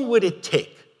 how long would it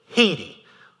take Haiti,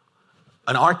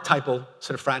 an archetypal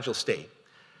sort of fragile state,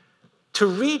 to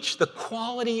reach the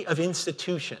quality of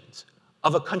institutions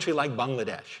of a country like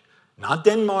Bangladesh? Not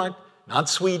Denmark, not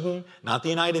Sweden, not the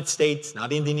United States,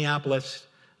 not Indianapolis,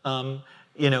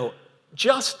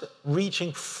 just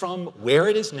reaching from where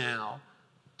it is now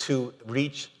to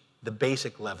reach the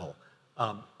basic level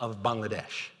of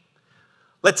Bangladesh.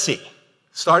 Let's see.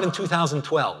 Start in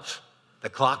 2012. The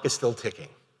clock is still ticking.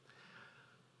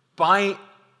 By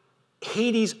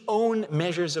Haiti's own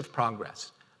measures of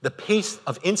progress, the pace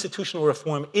of institutional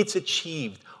reform it's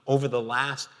achieved over the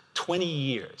last 20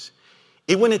 years,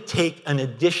 it would take an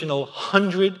additional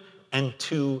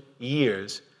 102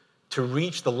 years to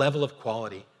reach the level of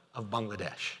quality of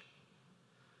Bangladesh.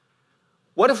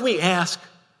 What if we ask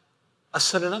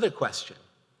another question?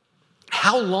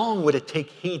 How long would it take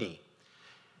Haiti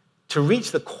to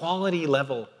reach the quality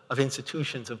level of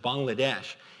institutions of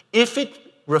Bangladesh if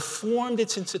it reformed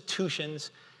its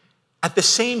institutions at the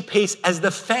same pace as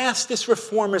the fastest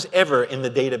reformers ever in the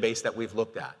database that we've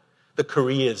looked at? The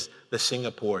Koreas, the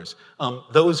Singapores,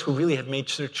 those who really have made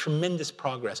sort of tremendous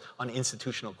progress on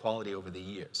institutional quality over the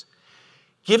years.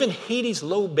 Given Haiti's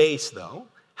low base, though,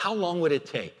 how long would it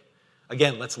take?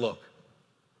 Again, let's look.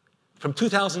 From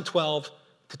 2012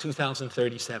 to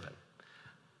 2037.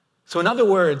 So in other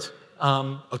words,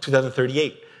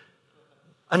 2038.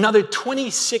 Another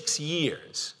 26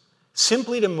 years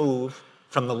simply to move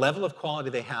from the level of quality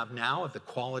they have now, of the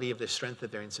quality of the strength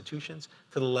of their institutions,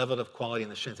 to the level of quality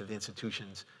and the strength of the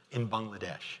institutions in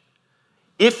Bangladesh.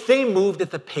 If they moved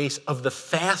at the pace of the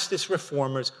fastest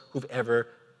reformers who've ever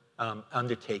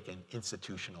undertaken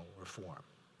institutional reform.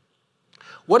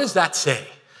 What does that say?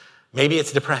 Maybe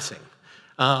it's depressing.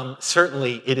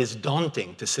 Certainly, it is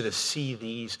daunting to sort of see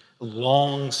these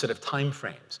long sort of time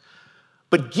frames.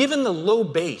 But given the low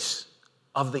base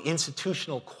of the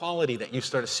institutional quality that you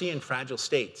start to see in fragile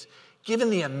states, given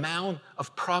the amount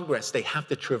of progress they have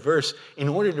to traverse in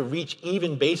order to reach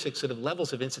even basic sort of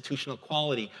levels of institutional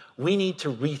quality, we need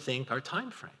to rethink our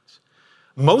time frames.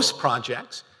 Most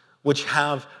projects which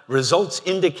have results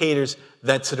indicators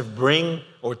that sort of bring,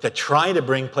 or that try to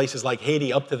bring places like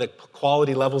Haiti up to the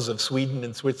quality levels of Sweden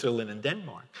and Switzerland and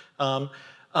Denmark,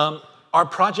 are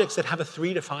projects that have a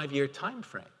 3 to 5 year time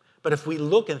frame. But if we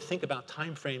look and think about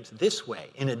time frames this way,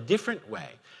 in a different way,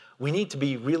 we need to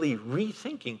be really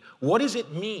rethinking what does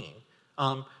it mean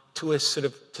to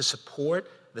support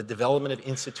the development of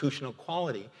institutional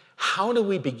quality. How do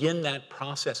we begin that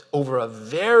process over a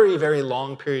very, very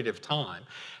long period of time?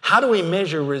 How do we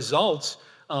measure results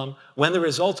when the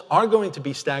results are going to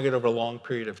be staggered over a long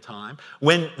period of time,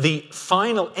 when the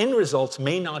final end results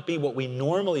may not be what we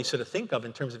normally sort of think of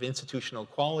in terms of institutional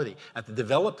quality at the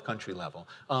developed country level,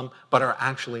 but are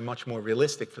actually much more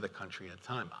realistic for the country at the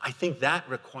time? I think that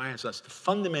requires us to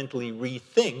fundamentally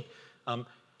rethink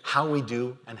how we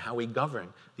do and how we govern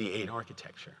the aid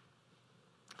architecture.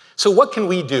 So what can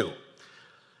we do?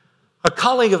 A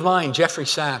colleague of mine, Jeffrey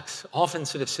Sachs, often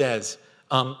sort of says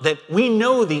that we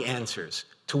know the answers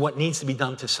to what needs to be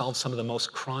done to solve some of the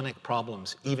most chronic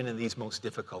problems, even in these most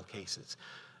difficult cases.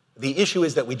 The issue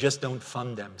is that we just don't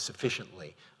fund them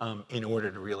sufficiently in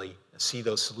order to really see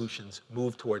those solutions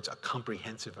move towards a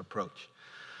comprehensive approach.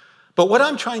 But what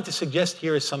I'm trying to suggest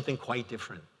here is something quite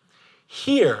different.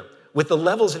 Here, with the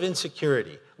levels of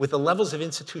insecurity, with the levels of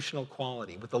institutional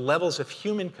quality, with the levels of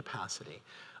human capacity,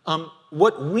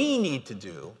 what we need to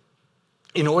do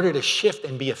in order to shift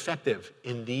and be effective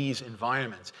in these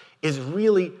environments is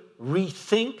really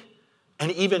rethink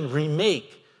and even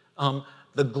remake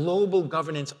the global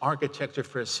governance architecture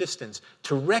for assistance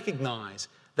to recognize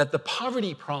that the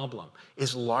poverty problem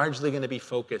is largely going to be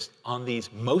focused on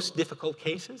these most difficult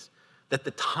cases, that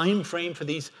the time frame for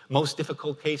these most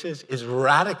difficult cases is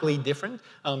radically different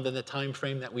than the time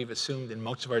frame that we've assumed in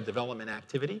most of our development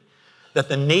activity, that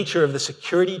the nature of the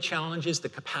security challenges, the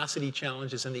capacity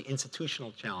challenges, and the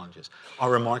institutional challenges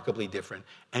are remarkably different,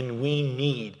 and we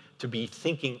need to be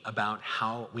thinking about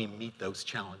how we meet those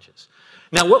challenges.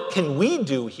 Now, what can we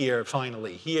do here,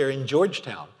 finally, here in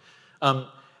Georgetown?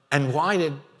 And why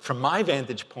did, from my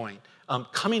vantage point,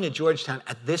 coming to Georgetown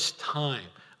at this time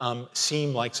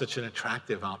seem like such an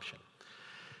attractive option?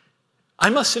 I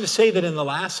must sort of say that in the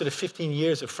last sort of 15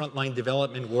 years of frontline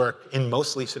development work in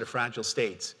mostly sort of fragile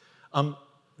states,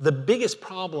 the biggest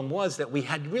problem was that we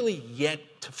had really yet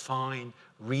to find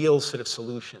real sort of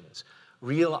solutions,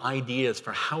 real ideas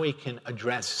for how we can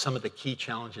address some of the key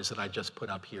challenges that I just put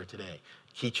up here today.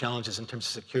 Key challenges in terms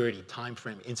of security, time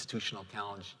frame, institutional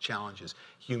challenges,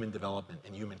 human development,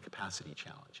 and human capacity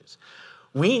challenges.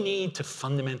 We need to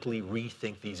fundamentally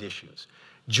rethink these issues.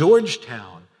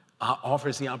 Georgetown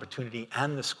offers the opportunity,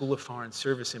 and the School of Foreign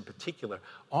Service in particular,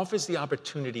 offers the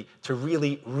opportunity to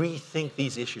really rethink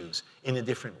these issues in a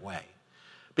different way.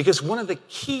 Because one of the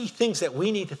key things that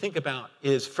we need to think about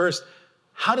is, first,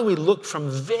 how do we look from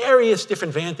various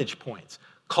different vantage points,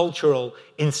 cultural,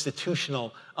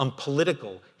 institutional,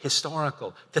 political,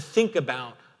 historical, to think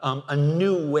about a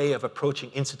new way of approaching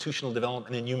institutional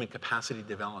development and human capacity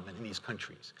development in these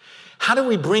countries? How do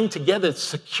we bring together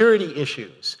security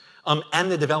issues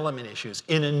and the development issues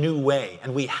in a new way?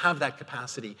 And we have that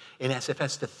capacity in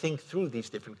SFS to think through these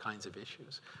different kinds of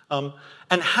issues.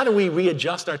 And how do we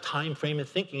readjust our time frame and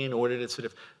thinking in order to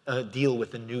sort of deal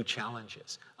with the new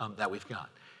challenges that we've got?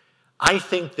 I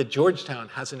think that Georgetown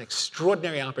has an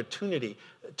extraordinary opportunity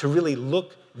to really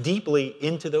look deeply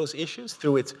into those issues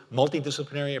through its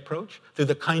multidisciplinary approach, through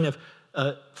the kind of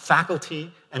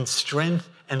faculty and strength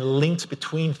and links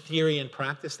between theory and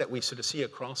practice that we sort of see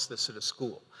across this sort of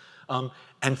school.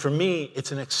 And for me,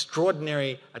 it's an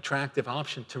extraordinary, attractive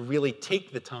option to really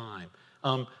take the time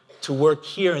to work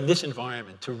here in this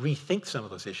environment, to rethink some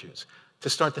of those issues, to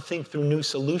start to think through new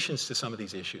solutions to some of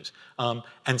these issues,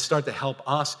 and start to help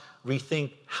us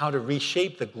rethink how to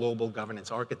reshape the global governance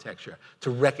architecture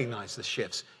to recognize the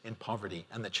shifts in poverty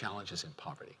and the challenges in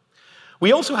poverty.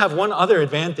 We also have one other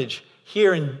advantage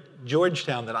here in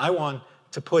Georgetown that I want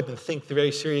to put and think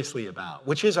very seriously about,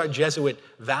 which is our Jesuit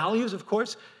values, of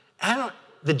course, and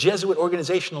the Jesuit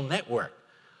organizational network.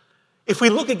 If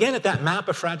we look again at that map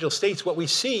of fragile states, what we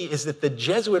see is that the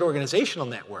Jesuit organizational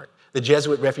network, the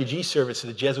Jesuit Refugee Service,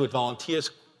 the Jesuit Volunteers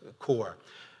Corps,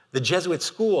 the Jesuit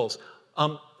schools,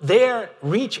 they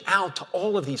reach out to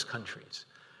all of these countries.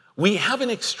 We have an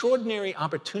extraordinary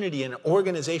opportunity, an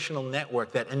organizational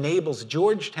network that enables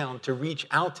Georgetown to reach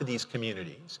out to these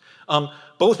communities,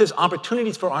 both as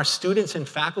opportunities for our students and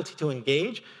faculty to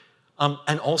engage,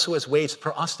 and also as ways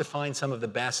for us to find some of the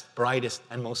best, brightest,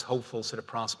 and most hopeful sort of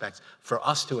prospects for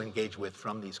us to engage with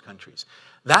from these countries.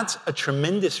 That's a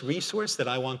tremendous resource that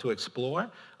I want to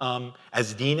explore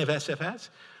as Dean of SFS,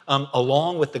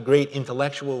 along with the great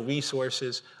intellectual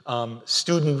resources,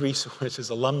 student resources,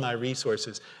 alumni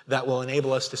resources that will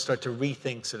enable us to start to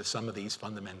rethink sort of some of these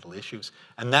fundamental issues.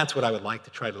 And that's what I would like to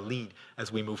try to lead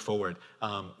as we move forward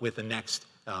with the next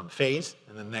phase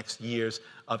and the next years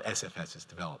of SFS's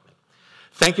development.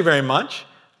 Thank you very much.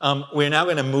 We're now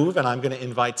going to move, and I'm going to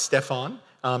invite Stefan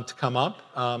to come up,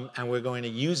 and we're going to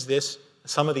use this,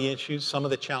 some of the issues, some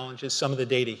of the challenges, some of the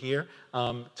data here,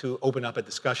 to open up a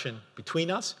discussion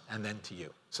between us and then to you.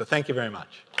 So thank you very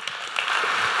much.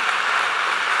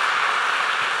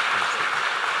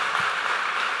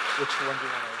 Which one do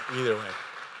you want to? Either way.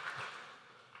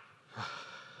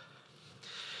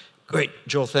 Great.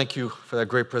 Joel, thank you for that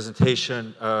great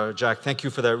presentation. Jack, thank you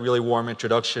for that really warm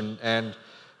introduction. And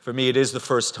for me, it is the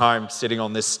first time sitting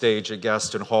on this stage at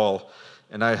Gaston Hall.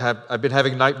 And I've been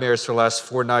having nightmares for the last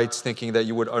 4 nights thinking that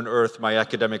you would unearth my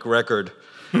academic record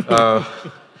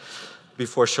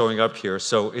before showing up here.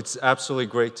 So it's absolutely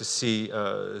great to see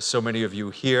so many of you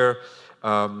here.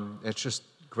 It's just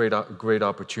great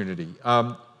opportunity.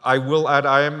 I will add,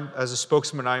 as a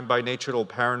spokesman, I am by nature a little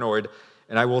paranoid.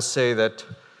 And I will say that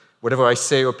whatever I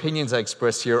say, opinions I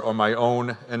express here are my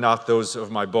own and not those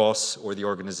of my boss or the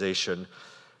organization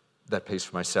that pays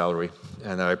for my salary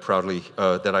and that I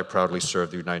proudly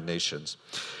serve the United Nations.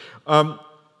 I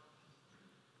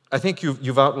think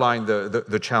you've outlined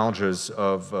the challenges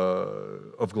of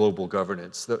global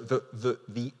governance.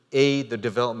 The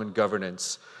development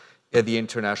governance at the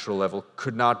international level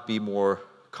could not be more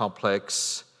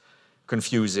complex,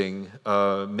 confusing,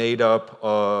 made up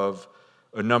of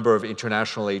a number of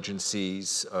international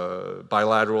agencies,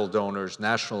 bilateral donors,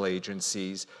 national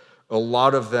agencies, a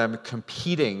lot of them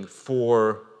competing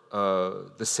for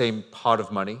the same pot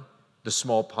of money, the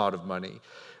small pot of money.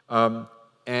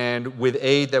 And with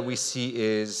aid that we see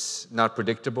is not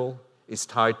predictable, is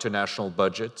tied to national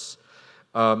budgets.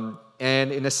 And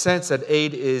in a sense that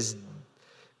aid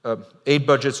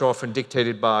budgets are often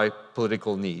dictated by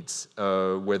political needs,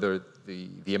 whether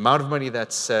the amount of money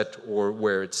that's set or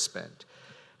where it's spent.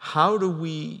 How do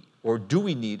we, or do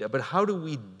we need, but how do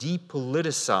we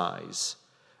depoliticize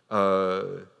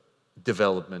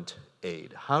development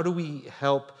aid? How do we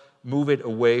help move it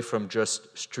away from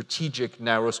just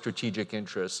narrow strategic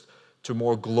interests to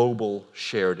more global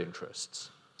shared interests?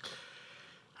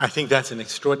 I think that's an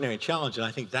extraordinary challenge, and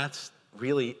I think that's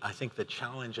really, the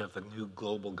challenge of the new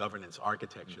global governance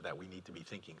architecture that we need to be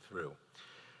thinking through.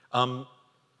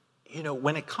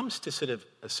 When it comes to sort of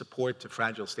support to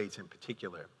fragile states in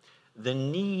particular, the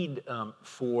need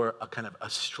for a kind of a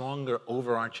stronger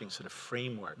overarching sort of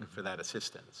framework for that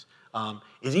assistance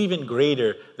is even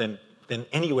greater than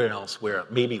anywhere else where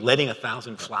maybe letting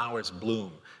 1,000 flowers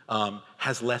bloom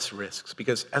has less risks.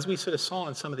 Because as we sort of saw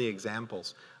in some of the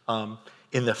examples,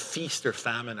 in the feast or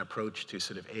famine approach to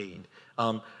sort of aid,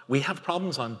 we have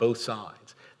problems on both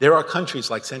sides. There are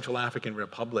countries like Central African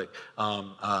Republic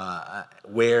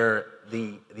where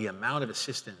the amount of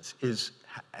assistance is,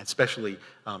 especially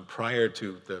prior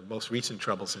to the most recent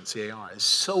troubles in CAR, is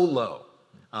so low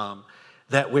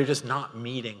that we're just not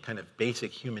meeting kind of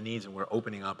basic human needs, and we're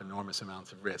opening up enormous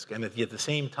amounts of risk. And at the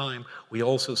same time, we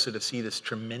also sort of see this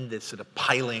tremendous sort of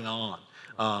piling on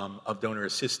of donor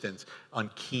assistance on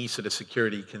key sort of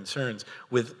security concerns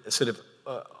with sort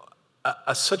of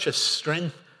such a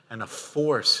strength and a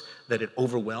force that it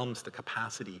overwhelms the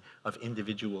capacity of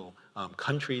individual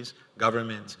countries,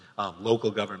 governments,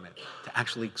 local government to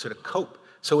actually sort of cope.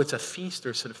 So it's a feast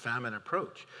or sort of famine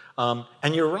approach.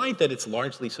 And you're right that it's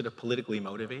largely sort of politically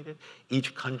motivated.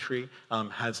 Each country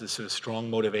has this sort of strong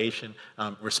motivation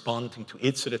responding to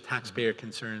its sort of taxpayer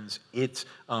concerns, its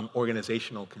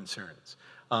organizational concerns.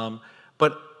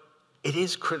 But it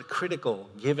is critical,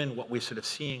 given what we're sort of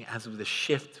seeing as the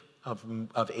shift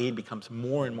of aid becomes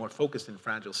more and more focused in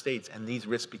fragile states, and these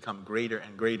risks become greater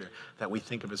and greater, that we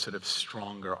think of a sort of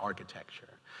stronger architecture.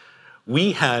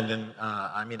 We had, and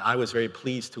I was very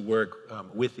pleased to work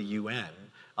with the UN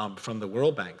from the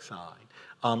World Bank side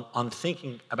on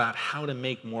thinking about how to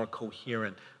make more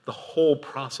coherent the whole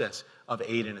process of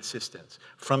aid and assistance,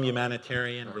 from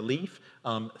humanitarian relief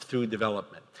through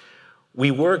development. We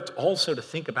worked also to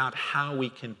think about how we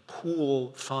can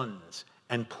pool funds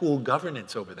and pool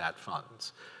governance over that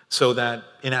funds, so that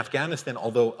in Afghanistan,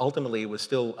 although ultimately it was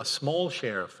still a small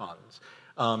share of funds,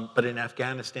 but in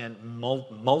Afghanistan,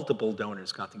 multiple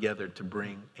donors got together to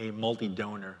bring a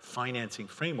multi-donor financing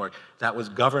framework that was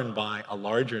governed by a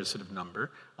larger sort of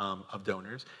number of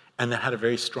donors, and that had a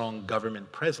very strong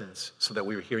government presence, so that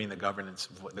we were hearing the governance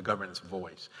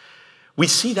voice. We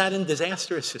see that in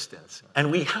disaster assistance, and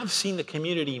we have seen the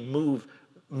community move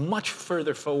much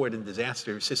further forward in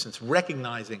disaster assistance,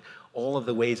 recognizing all of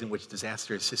the ways in which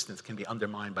disaster assistance can be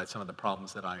undermined by some of the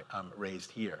problems that I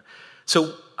raised here.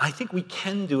 So I think we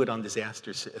can do it on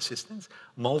disaster assistance.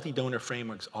 Multi-donor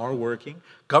frameworks are working.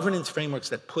 Governance frameworks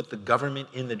that put the government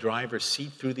in the driver's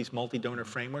seat through these multi-donor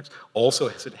frameworks also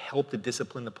has helped to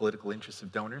discipline the political interests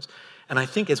of donors. And I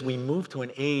think as we move to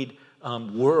an aid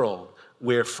world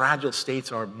where fragile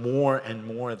states are more and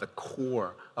more the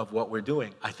core of what we're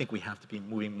doing, I think we have to be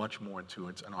moving much more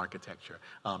towards an architecture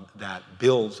that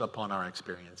builds upon our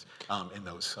experience in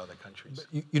those other countries.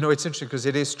 But, it's interesting because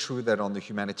it is true that on the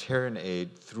humanitarian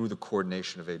aid, through the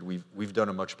coordination of aid, we've done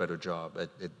a much better job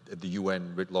at the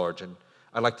UN writ large. And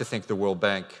I like to think the World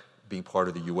Bank, being part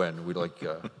of the UN,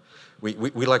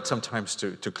 we like sometimes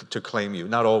to claim you,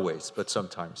 not always, but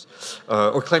sometimes,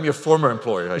 or claim your former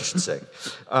employer, I should say.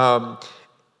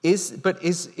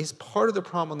 Is part of the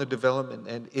problem on the development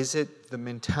end, is it the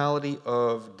mentality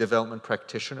of development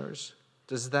practitioners?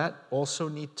 Does that also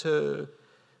need to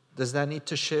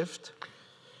shift?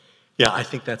 Yeah, I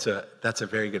think that's a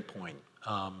very good point.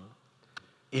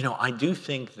 I do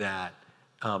think that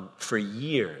for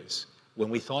years, when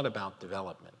we thought about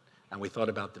development and we thought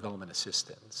about development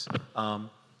assistance,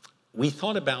 we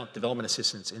thought about development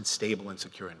assistance in stable and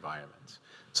secure environments.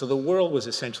 So the world was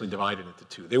essentially divided into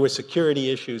two. There were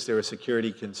security issues, there were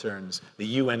security concerns. The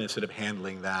UN is sort of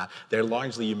handling that. They're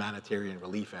largely humanitarian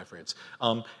relief efforts.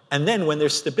 And then when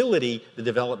there's stability, the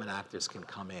development actors can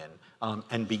come in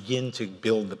and begin to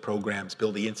build the programs,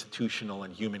 build the institutional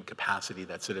and human capacity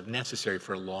that's sort of necessary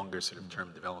for a longer sort of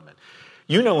term development.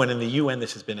 And in the UN,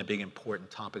 this has been a big important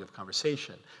topic of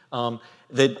conversation,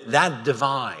 that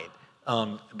divide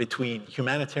between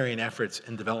humanitarian efforts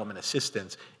and development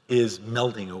assistance is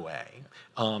melting away.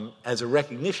 As a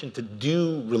recognition to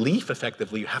do relief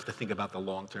effectively, you have to think about the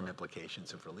long-term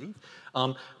implications of relief.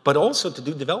 But also to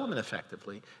do development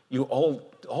effectively, you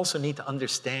also need to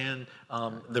understand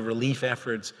the relief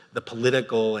efforts, the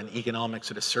political and economic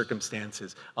sort of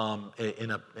circumstances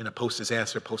in a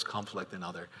post-disaster, post-conflict, and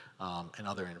other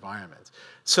environments.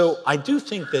 So I do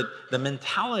think that the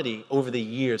mentality over the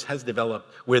years has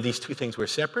developed where these two things were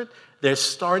separate. They're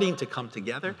starting to come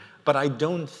together, but I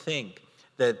don't think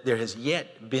that there has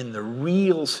yet been the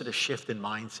real sort of shift in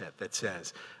mindset that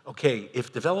says, okay,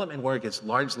 if development work is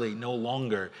largely no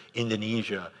longer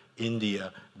Indonesia,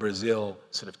 India, Brazil,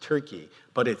 sort of Turkey,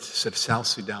 but it's sort of South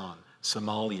Sudan,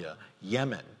 Somalia,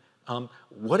 Yemen,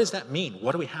 what does that mean?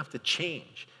 What do we have to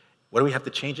change? What do we have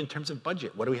to change in terms of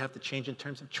budget? What do we have to change in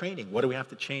terms of training? What do we have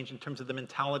to change in terms of the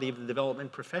mentality of the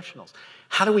development professionals?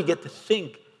 How do we get them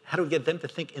to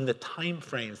think in the time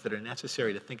frames that are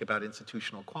necessary to think about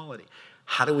institutional quality?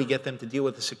 How do we get them to deal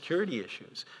with the security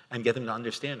issues and get them to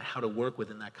understand how to work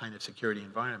within that kind of security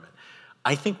environment?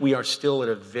 I think we are still at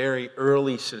a very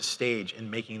early sort of stage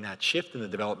in making that shift in the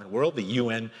development world. The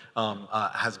UN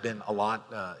has been a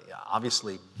lot,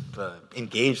 obviously,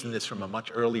 engaged in this from a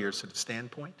much earlier sort of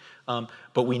standpoint,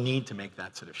 but we need to make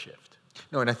that sort of shift.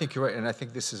 No, and I think you're right, and I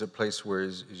think this is a place where,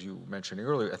 as you mentioned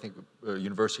earlier, I think a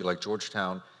university like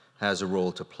Georgetown has a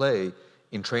role to play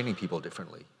in training people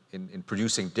differently, in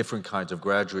producing different kinds of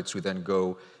graduates who then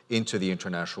go into the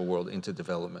international world, into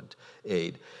development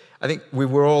aid. I think we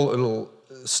were all a little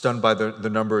stunned by the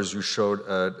numbers you showed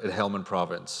at Helmand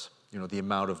Province, the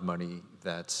amount of money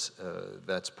that's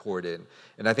poured in.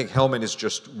 And I think Helmand is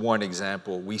just one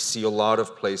example. We see a lot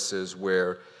of places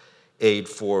where aid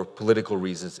for political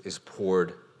reasons is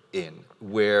poured in,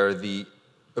 where the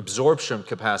absorption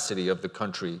capacity of the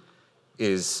country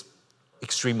is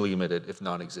extremely limited, if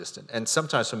non-existent. And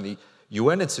sometimes from the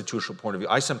UN institutional point of view,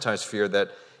 I sometimes fear that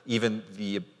even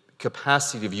the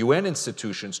capacity of UN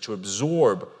institutions to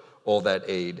absorb all that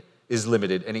aid is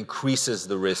limited and increases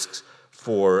the risks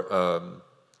for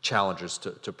challenges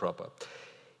to prop up.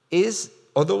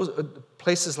 Are those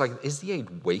places like, is the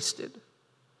aid wasted?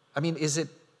 I mean, is it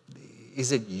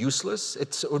useless?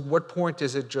 At what point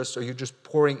is it just, are you just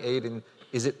pouring aid and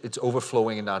it's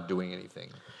overflowing and not doing anything?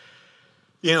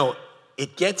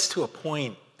 It gets to a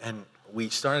point, and I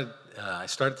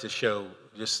started to show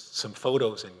just some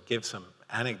photos and give some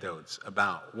anecdotes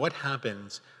about what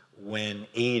happens when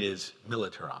aid is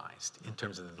militarized, in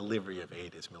terms of the delivery of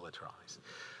aid is militarized.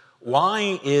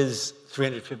 Why was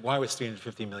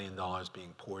 $350 million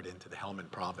being poured into the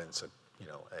Helmand province,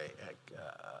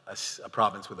 a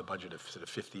province with a budget of sort of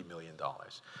 $50 million?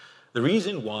 The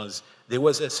reason was there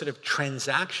was a sort of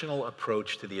transactional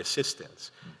approach to the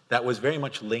assistance that was very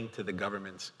much linked to the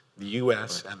government's, the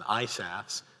US and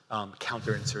ISAF's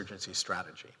counterinsurgency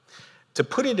strategy. To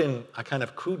put it in a kind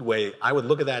of crude way, I would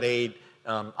look at that aid.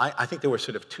 I think there were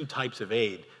sort of two types of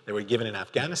aid that were given in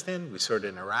Afghanistan, we saw it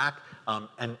in Iraq,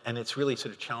 and it's really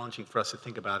sort of challenging for us to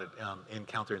think about it in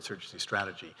counterinsurgency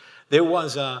strategy. There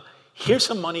was here's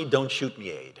some money, don't shoot me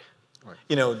aid. Right.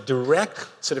 Direct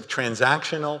sort of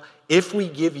transactional, if we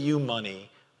give you money,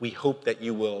 we hope that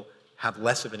you will have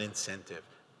less of an incentive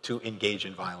to engage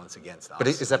in violence against us. But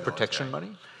is that protection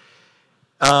money?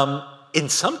 In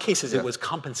some cases, it was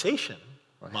compensation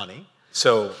money.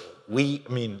 So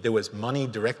there was money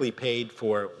directly paid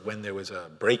for when there was a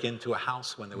break into a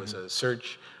house, when there was a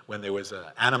search, when there was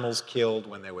animals killed,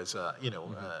 when there was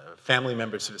family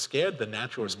members sort of scared. The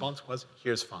natural response was,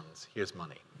 here's funds, here's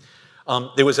money.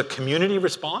 There was a community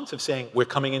response of saying, we're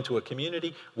coming into a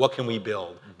community, what can we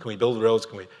build? Can we build roads?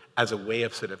 As a way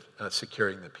of sort of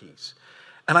securing the peace.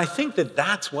 And I think that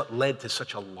that's what led to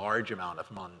such a large amount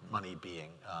of money being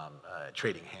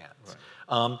trading hands.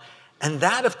 Right. And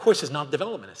that, of course, is not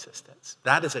development assistance.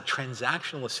 That is a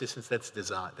transactional assistance that's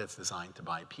designed to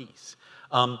buy peace.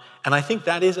 And I think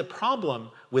that is a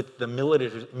problem with the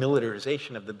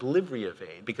militarization of the delivery of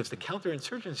aid, because the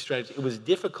counterinsurgency strategy, it was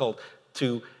difficult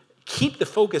to keep the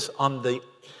focus on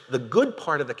the good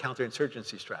part of the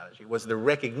counterinsurgency strategy, was the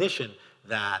recognition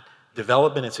that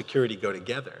development and security go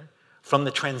together, from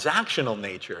the transactional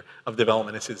nature of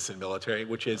development assistance in military,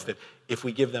 which is that if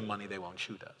we give them money, they won't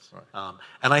shoot us. Right.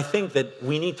 And I think that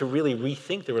we need to really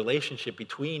rethink the relationship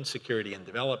between security and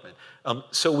development.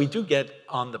 So we do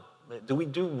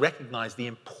recognize the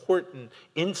important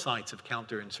insights of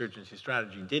counterinsurgency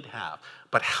strategy did have,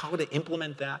 but how to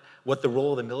implement that, what the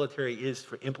role of the military is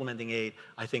for implementing aid,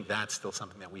 I think that's still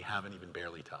something that we haven't even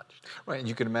barely touched. Right, and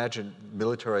you can imagine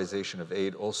militarization of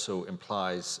aid also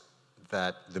implies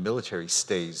that the military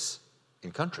stays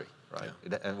in country. right?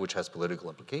 And which has political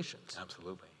implications.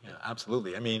 Absolutely, yeah,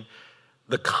 absolutely. I mean,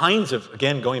 the kinds of,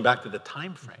 again, going back to the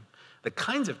time frame, the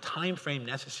kinds of time frame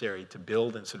necessary to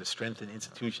build and sort of strengthen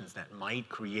institutions that might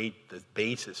create the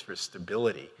basis for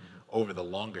stability over the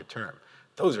longer term,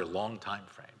 those are long time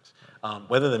frames.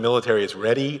 Whether the military is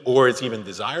ready or it's even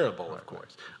desirable, of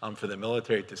course, for the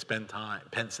military to spend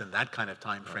that kind of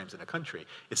time frames in a country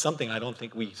is something I don't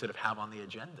think we sort of have on the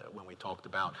agenda when we talked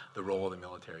about the role of the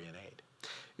military in aid.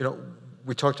 You know,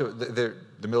 we talked about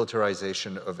the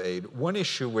militarization of aid. One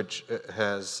issue which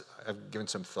I've given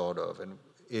some thought of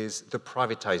is the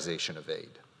privatization of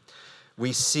aid.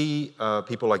 We see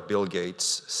people like Bill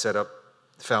Gates set up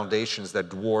foundations that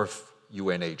dwarf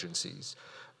UN agencies.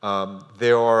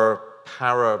 There are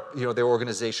there are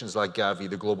organizations like Gavi,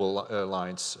 the Global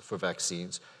Alliance for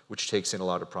Vaccines, which takes in a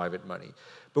lot of private money.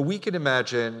 But we can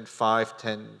imagine 5,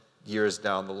 10 years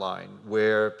down the line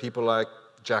where people like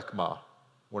Jack Ma,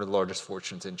 one of the largest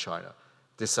fortunes in China,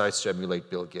 decides to emulate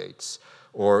Bill Gates.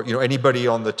 Or anybody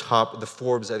on the top, the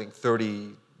Forbes, I think 30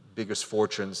 biggest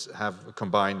fortunes have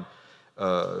combined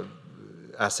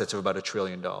assets of about $1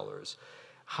 trillion.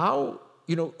 How,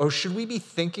 or should we be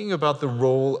thinking about the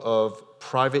role of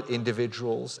private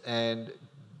individuals and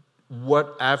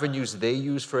what avenues they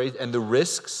use for aid and the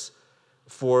risks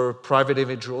for private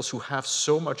individuals who have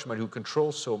so much money, who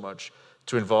control so much,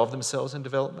 to involve themselves in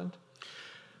development?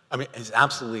 I mean,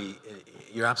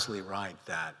 you're absolutely right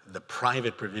that the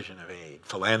private provision of aid,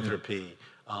 philanthropy,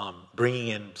 bringing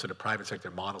in sort of private sector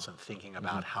models and thinking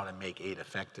about how to make aid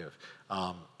effective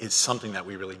is something that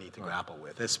we really need to grapple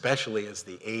with, especially as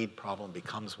the aid problem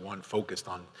becomes one focused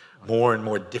on more and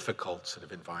more difficult sort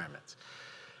of environments.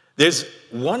 There's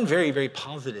one very, very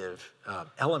positive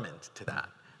element to that,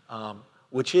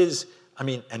 which is,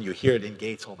 and you hear it in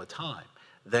Gates all the time,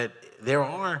 that there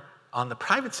are, on the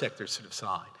private sector sort of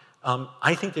side,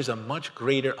 I think there's a much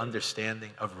greater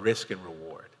understanding of risk and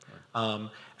reward,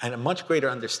 and a much greater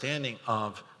understanding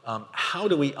of how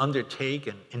do we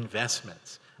undertake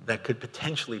investments that could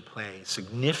potentially play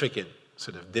significant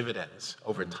sort of dividends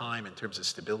over time in terms of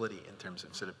stability, in terms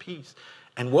of sort of peace,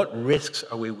 and what risks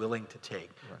are we willing to take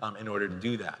in order to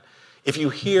do that. If you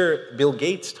hear Bill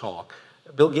Gates talk,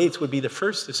 Bill Gates would be the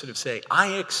first to sort of say,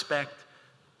 I expect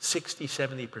 60,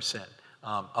 70%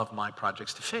 of my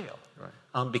projects to fail,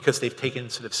 because they've taken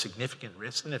sort of significant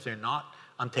risks, and if they're not,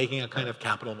 I'm taking a kind of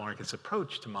capital markets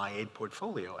approach to my aid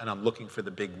portfolio, and I'm looking for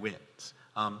the big wins.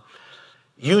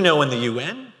 In the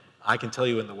UN, I can tell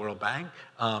you in the World Bank,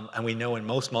 and we know in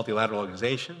most multilateral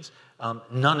organizations,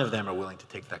 none of them are willing to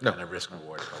take that kind of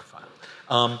risk-reward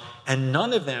profile. And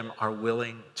none of them are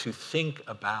willing to think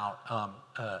about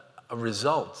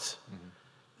results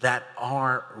that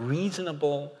are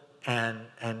reasonable and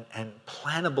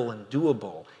plannable and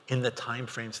doable in the time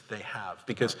frames that they have,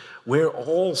 because we're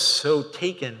all so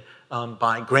taken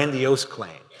by grandiose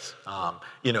claims.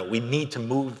 We need to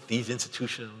move these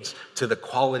institutions to the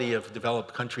quality of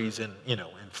developed countries in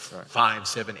 5,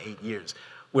 7, 8 years,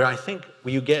 where I think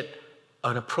you get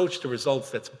an approach to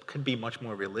results that could be much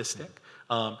more realistic,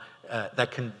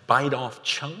 that can bite off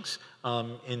chunks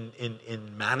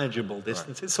in manageable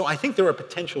distances. So I think there are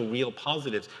potential real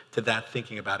positives to that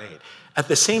thinking about aid. At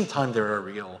the same time, there are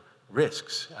real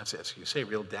risks, as you say,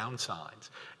 real downsides,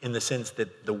 in the sense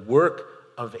that the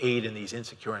work of aid in these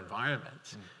insecure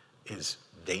environments is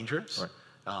dangerous.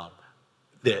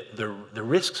 The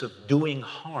risks of doing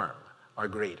harm are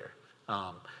greater.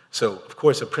 So, of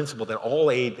course, a principle that all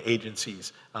aid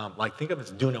agencies think of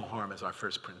as do no harm as our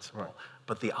first principle.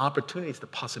 But the opportunities, the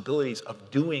possibilities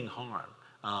of doing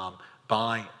harm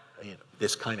by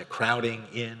this kind of crowding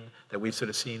in that we've sort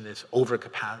of seen, this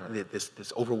overcapacity,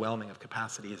 this overwhelming of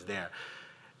capacity is there.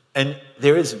 And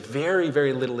there is very,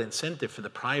 very little incentive for the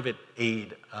private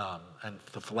aid and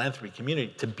the philanthropy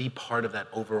community to be part of that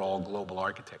overall global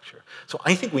architecture. So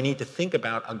I think we need to think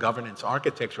about a governance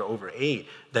architecture over aid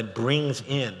that brings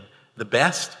in the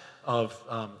best of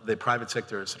the private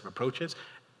sector sort of approaches,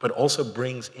 but also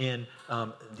brings in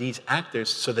these actors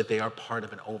so that they are part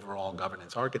of an overall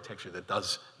governance architecture that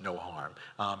does no harm.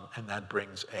 And that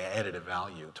brings additive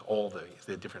value to all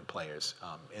the different players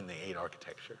in the aid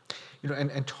architecture.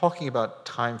 And talking about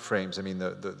time frames,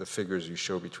 the figures you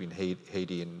show between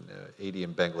Haiti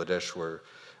and Bangladesh were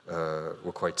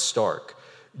quite stark.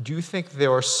 Do you think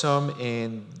there are some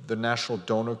in the national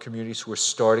donor communities who are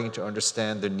starting to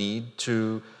understand the need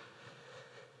to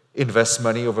invest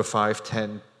money over 5,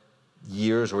 10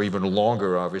 years or even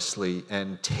longer, obviously,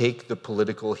 and take the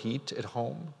political heat at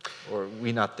home? Or are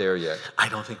we not there yet? I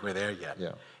don't think we're there yet.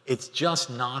 Yeah. It's just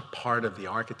not part of the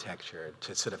architecture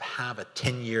to sort of have a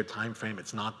 10-year time frame.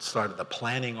 It's not part of the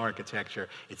planning architecture.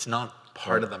 It's not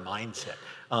part of the mindset.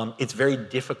 It's very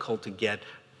difficult to get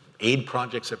aid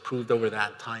projects approved over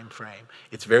that time frame.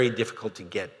 It's very difficult to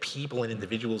get people and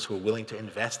individuals who are willing to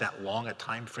invest that long a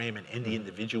time frame in any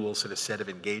individual sort of set of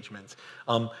engagements.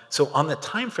 So on the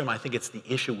time frame, I think it's the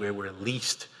issue where we're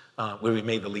least, where we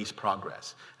made the least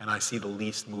progress, and I see the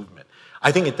least movement.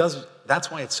 I think it does.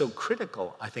 That's why it's so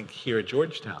critical, I think, here at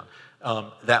Georgetown,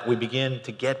 that we begin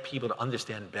to get people to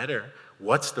understand better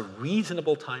what's the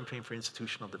reasonable time frame for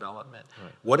institutional development?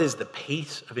 Right. What is the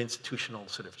pace of institutional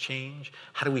sort of change?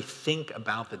 How do we think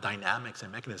about the dynamics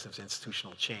and mechanisms of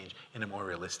institutional change in a more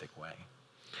realistic way?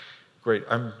 Great.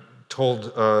 I'm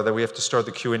told that we have to start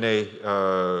the Q&A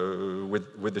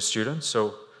with the students,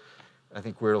 so I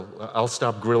think I'll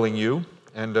stop grilling you,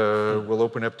 and we'll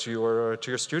open up to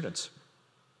your students.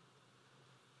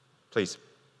 Please.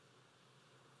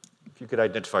 You could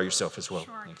identify yourself as well.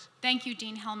 Sure. Thanks. Thank you,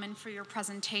 Dean Hellman, for your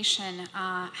presentation.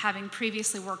 Having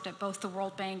previously worked at both the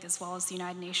World Bank as well as the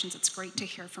United Nations, it's great to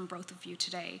hear from both of you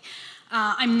today.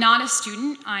 I'm not a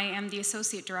student. I am the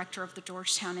Associate Director of the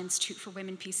Georgetown Institute for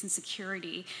Women, Peace, and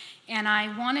Security, and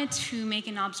I wanted to make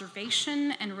an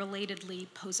observation and relatedly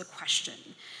pose a question.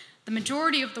 The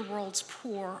majority of the world's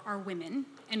poor are women,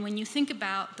 and when you think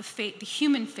about the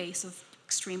human face of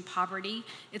extreme poverty,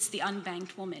 it's the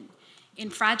unbanked woman. In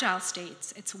fragile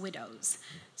states, it's widows.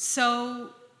 So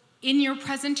in your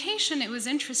presentation, it was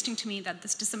interesting to me that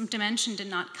this dimension did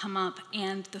not come up,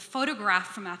 and the photograph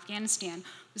from Afghanistan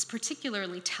was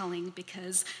particularly telling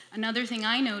because another thing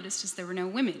I noticed is there were no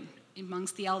women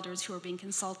amongst the elders who are being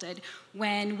consulted.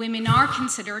 When women are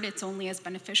considered, it's only as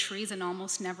beneficiaries and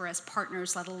almost never as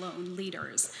partners, let alone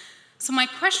leaders. So my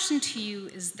question to you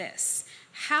is this: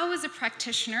 how, as a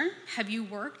practitioner, have you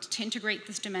worked to integrate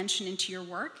this dimension into your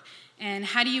work? And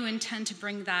how do you intend to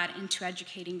bring that into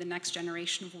educating the next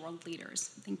generation of world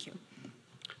leaders? Thank you.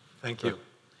 Thank you.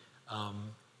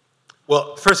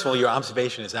 Well, first of all, your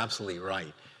observation is absolutely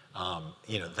right.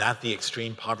 That the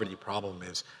extreme poverty problem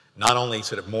is not only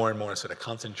sort of more and more sort of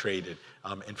concentrated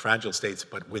in fragile states,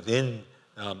 but within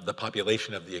the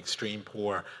population of the extreme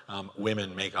poor,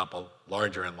 women make up a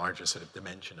larger and larger sort of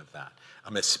dimension of that,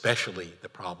 especially the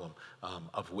problem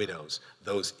of widows,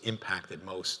 those impacted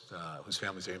most, whose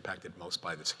families are impacted most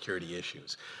by the security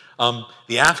issues.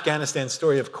 The Afghanistan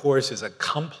story, of course, is a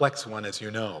complex one, as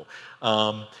you know.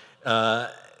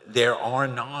 There are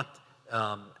not,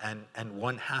 and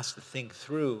one has to think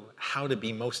through how to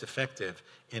be most effective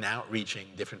in outreaching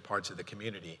different parts of the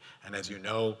community. And as you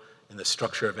know, in the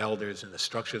structure of elders and the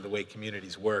structure of the way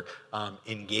communities work,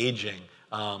 engaging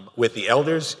with the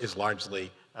elders is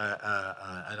largely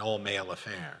an all-male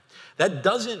affair. That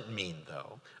doesn't mean,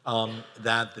 though,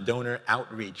 that the donor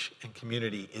outreach and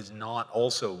community is not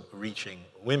also reaching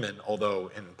women, although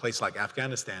in a place like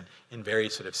Afghanistan, in very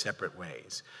sort of separate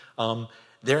ways.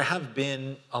 There have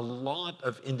been a lot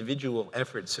of individual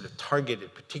efforts sort of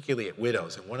targeted particularly at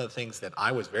widows, and one of the things that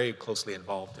I was very closely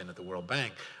involved in at the World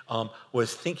Bank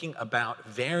was thinking about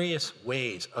various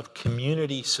ways of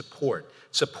community support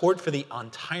for the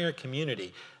entire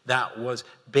community that was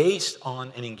based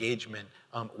on an engagement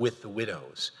with the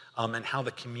widows, and how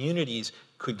the communities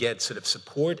could get sort of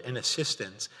support and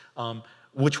assistance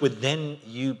which would then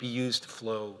be used to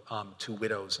flow to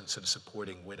widows and sort of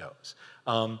supporting widows.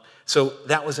 So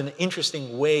that was an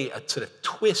interesting way, a sort of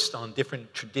twist on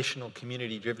different traditional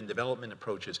community-driven development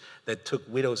approaches that took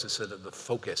widows as sort of the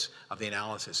focus of the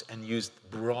analysis and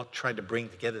tried to bring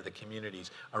together the communities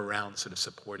around sort of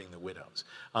supporting the widows.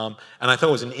 And I thought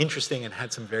it was an interesting and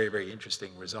had some very, very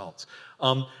interesting results.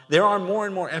 There are more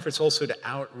and more efforts also to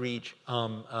outreach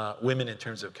women in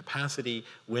terms of capacity,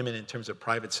 women in terms of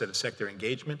private sort of sector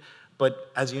engagement.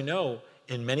 But as you know,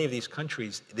 in many of these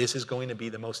countries, this is going to be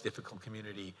the most difficult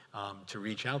community to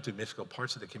reach out to, difficult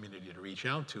parts of the community to reach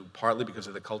out to, partly because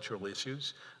of the cultural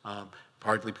issues,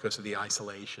 partly because of the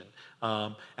isolation,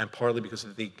 and partly because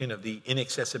of the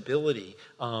inaccessibility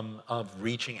of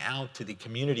reaching out to the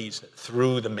communities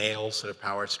through the male sort of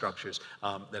power structures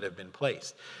that have been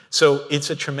placed. So it's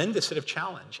a tremendous sort of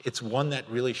challenge. It's one that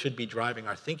really should be driving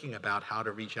our thinking about how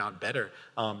to reach out better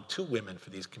to women for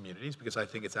these communities, because I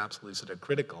think it's absolutely sort of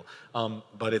critical.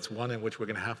 But it's one in which we're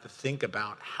going to have to think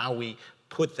about how we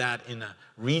put that in a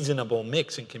reasonable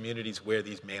mix in communities where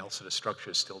these male sort of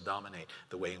structures still dominate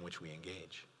the way in which we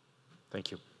engage.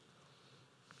 Thank you.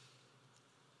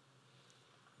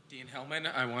 Dean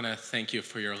Hellman, I want to thank you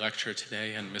for your lecture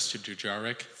today, and Mr.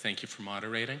 Dujarric, thank you for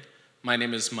moderating. My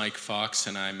name is Mike Fox,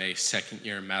 and I'm a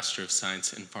second-year Master of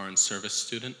Science in Foreign Service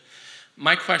student.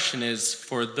 My question is,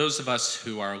 for those of us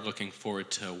who are looking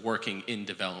forward to working in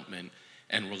development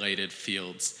and related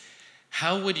fields,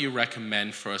 how would you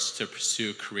recommend for us to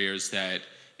pursue careers that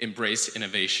embrace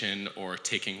innovation or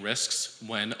taking risks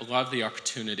when a lot of the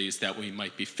opportunities that we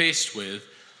might be faced with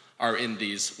are in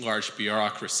these large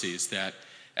bureaucracies that,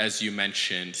 as you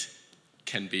mentioned,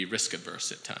 can be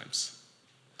risk-averse at times?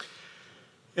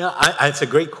 Yeah, it's a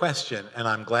great question, and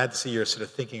I'm glad to see you're sort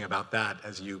of thinking about that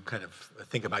as you kind of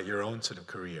think about your own sort of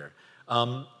career.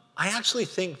 I actually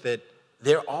think that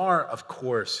there are, of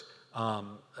course,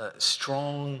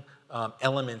 strong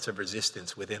elements of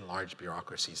resistance within large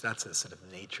bureaucracies. That's the sort of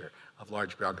nature of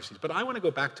large bureaucracies. But I want to go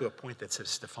back to a point that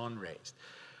Stefan raised.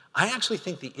 I actually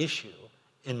think the issue,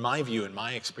 in my view, in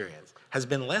my experience, has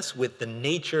been less with the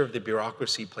nature of the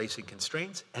bureaucracy placing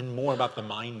constraints and more about the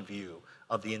mind view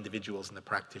of the individuals and the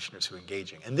practitioners who are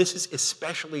engaging. And this is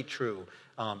especially true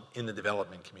in the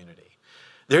development community.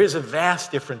 There is a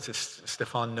vast difference, as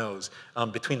Stefan knows,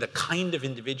 between the kind of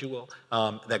individual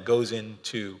that goes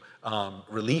into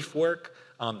relief work,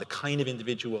 the kind of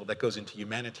individual that goes into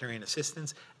humanitarian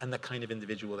assistance, and the kind of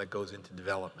individual that goes into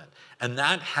development. And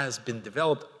that has been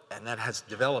developed, and that has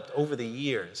developed over the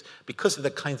years because of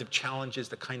the kinds of challenges,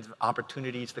 the kinds of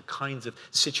opportunities, the kinds of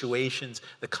situations,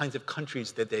 the kinds of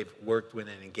countries that they've worked with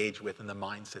and engaged with, and the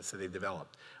mindsets that they've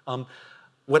developed.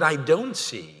 What I don't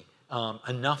see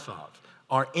enough of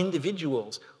are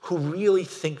individuals who really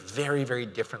think very, very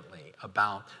differently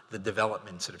about the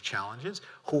development sort of challenges,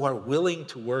 who are willing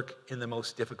to work in the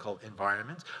most difficult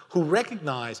environments, who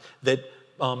recognize that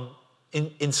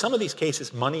in some of these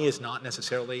cases, money is not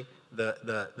necessarily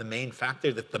the main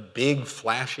factor, that the big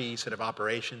flashy sort of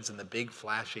operations and the big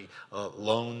flashy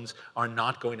loans are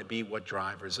not going to be what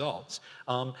drive results,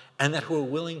 and that who are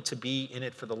willing to be in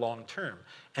it for the long term.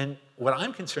 And what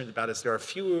I'm concerned about is there are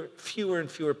fewer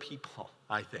and fewer people,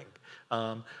 I think,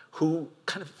 who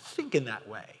kind of think in that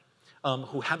way,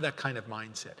 who have that kind of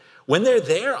mindset. When they're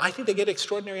there, I think they get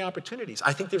extraordinary opportunities.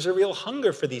 I think there's a real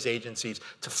hunger for these agencies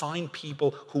to find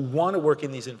people who want to work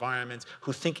in these environments,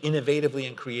 who think innovatively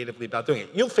and creatively about doing it.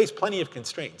 You'll face plenty of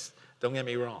constraints, don't get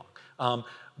me wrong.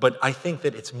 But I think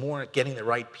that it's more getting the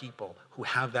right people who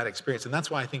have that experience. And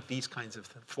that's why I think these kinds of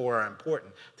fora are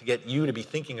important, to get you to be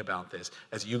thinking about this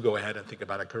as you go ahead and think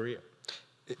about a career.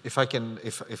 If I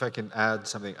can add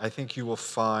something, I think you will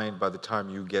find by the time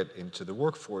you get into the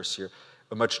workforce here,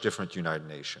 a much different United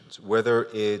Nations. Whether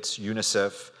it's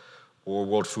UNICEF or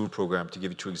World Food Program, to give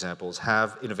you two examples,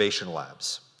 have innovation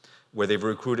labs where they've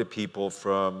recruited people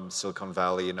from Silicon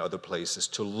Valley and other places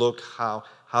to look how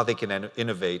they can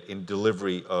innovate in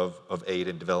delivery of aid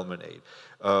and development aid.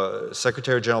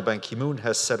 Secretary General Ban Ki-moon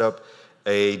has set up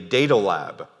a data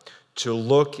lab to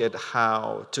look at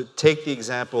how to take the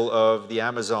example of the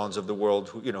Amazons of the world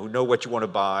who know what you want to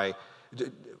buy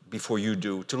before you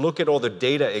do, to look at all the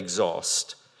data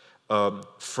exhaust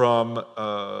from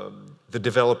the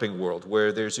developing world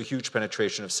where there's a huge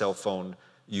penetration of cell phone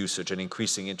usage and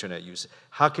increasing internet use.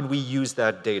 How can we use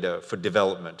that data for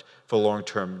development, for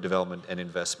long-term development and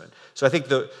investment? So I think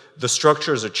the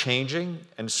structures are changing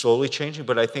and slowly changing,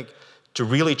 but I think to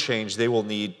really change, they will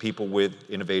need people with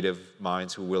innovative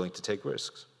minds who are willing to take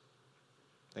risks.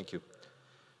 Thank you.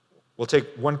 We'll take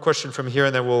one question from here,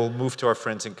 and then we'll move to our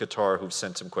friends in Qatar who've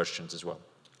sent some questions as well.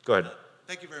 Go ahead.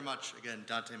 Thank you very much. Again,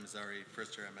 Dante Mazzari,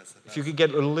 first year at SFS. If you could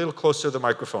get a little closer to the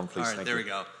microphone, please. All right, there we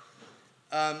go.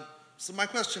 So my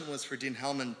question was for Dean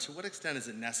Hellman. To what extent is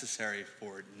it necessary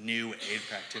for new aid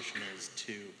practitioners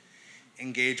to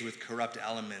engage with corrupt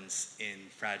elements in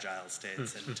fragile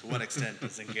states? And to what extent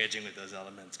does engaging with those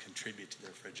elements contribute to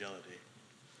their fragility?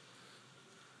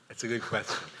 That's a good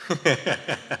question.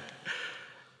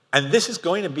 And this is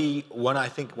going to be one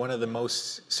of the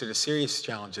most sort of serious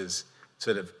challenges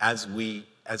sort of as we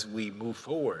move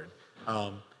forward.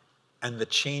 And the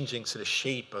changing sort of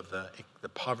shape of the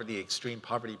poverty, extreme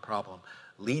poverty problem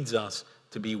leads us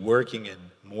to be working in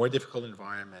more difficult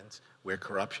environments where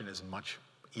corruption is a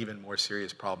even more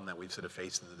serious problem that we've sort of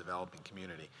faced in the developing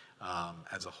community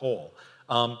as a whole.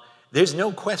 There's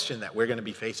no question that we're going to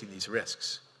be facing these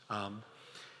risks.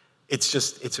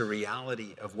 It's a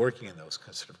reality of working in those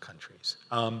sort of countries.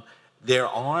 There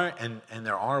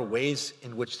are ways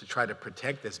in which to try to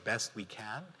protect as best we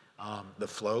can the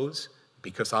flows,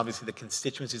 because obviously the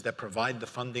constituencies that provide the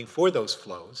funding for those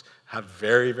flows have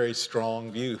very, very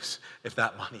strong views if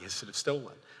that money is sort of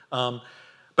stolen.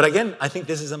 But again, I think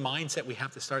this is a mindset we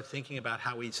have to start thinking about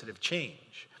how we sort of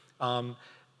change.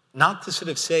 Not to sort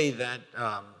of say that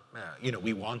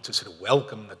we want to sort of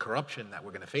welcome the corruption that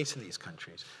we're going to face in these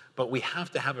countries, but we have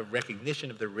to have a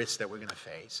recognition of the risks that we're going to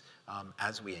face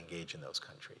as we engage in those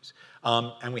countries.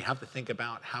 And we have to think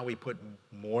about how we put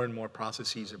more and more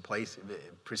procedures in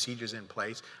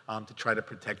place to try to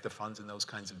protect the funds in those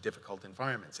kinds of difficult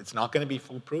environments. It's not going to be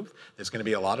foolproof. There's going to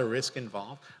be a lot of risk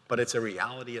involved, but it's a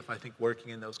reality of, I think,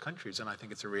 working in those countries, and I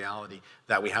think it's a reality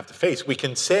that we have to face. We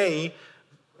can say,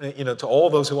 to all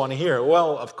those who want to hear,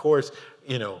 well, of course,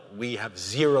 we have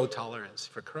zero tolerance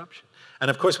for corruption. And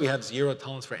of course, we have zero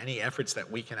tolerance for any efforts that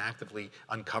we can actively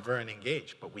uncover and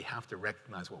engage, but we have to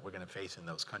recognize what we're going to face in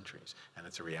those countries, and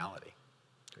it's a reality.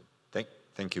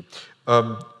 Thank you.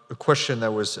 A question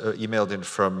that was emailed in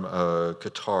from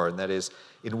Qatar, and that is,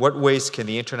 in what ways can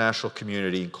the international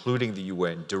community, including the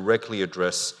UN, directly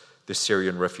address the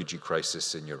Syrian refugee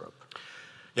crisis in Europe?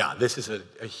 Yeah, this is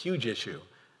a huge issue.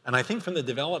 And I think from the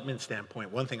development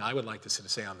standpoint, one thing I would like to sort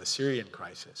of say on the Syrian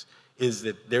crisis is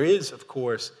that there is, of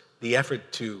course, the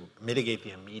effort to mitigate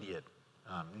the immediate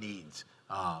needs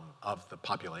of the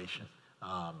population,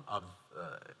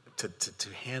 to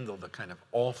handle the kind of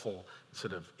awful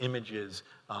sort of images,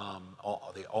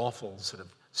 the awful sort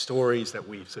of stories that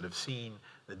we've sort of seen,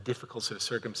 the difficult sort of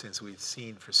circumstances we've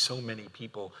seen for so many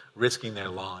people risking their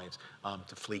lives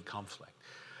to flee conflict.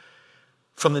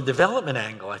 From the development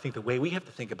angle, I think the way we have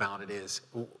to think about it is,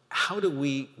 how do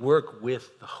we work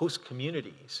with the host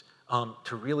communities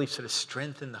to really sort of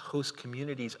strengthen the host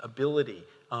community's ability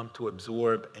to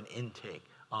absorb and intake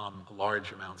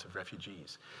large amounts of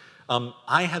refugees?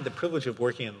 I had the privilege of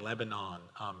working in Lebanon,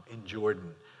 in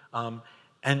Jordan,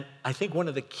 and I think one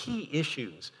of the key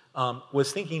issues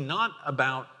was thinking not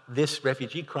about this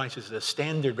refugee crisis as a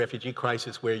standard refugee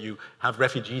crisis where you have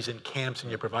refugees in camps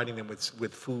and you're providing them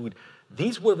with food.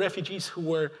 These were refugees who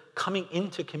were coming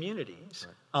into communities,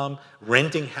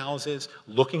 renting houses,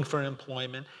 looking for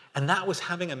employment, and that was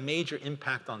having a major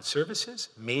impact on services,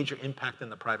 major impact in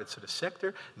the private sort of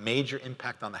sector, major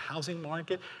impact on the housing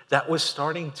market, that was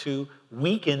starting to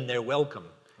weaken their welcome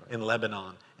in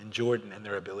Lebanon and Jordan and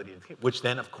their ability to, which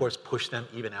then, of course, pushed them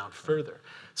even out further.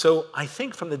 So I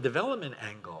think from the development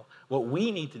angle, what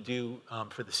we need to do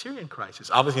for the Syrian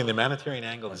crisis, obviously the humanitarian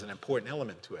angle is an important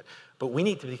element to it, but we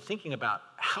need to be thinking about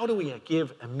how do we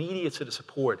give immediate sort of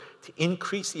support to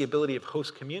increase the ability of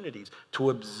host communities to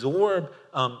absorb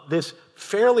this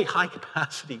fairly high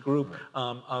capacity group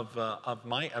of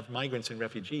migrants and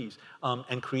refugees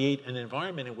and create an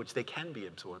environment in which they can be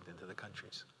absorbed into the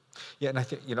countries. Yeah, and I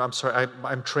think, I'm sorry,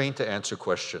 I'm trained to answer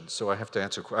questions, so I have to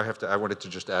answer, I wanted to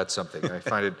just add something. I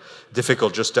find it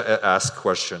difficult just to ask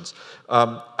questions.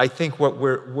 I think what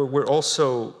we're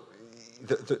also,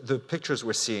 the pictures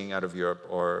we're seeing out of Europe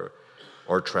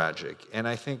are tragic. And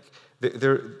I think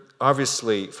they're,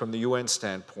 obviously, from the UN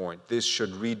standpoint, this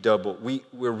should redouble,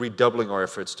 we're redoubling our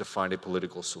efforts to find a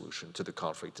political solution to the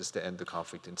conflict, just to end the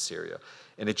conflict in Syria.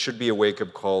 And it should be a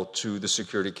wake-up call to the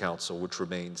Security Council, which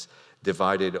remains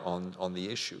divided on the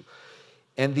issue.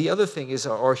 And the other thing is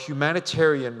our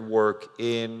humanitarian work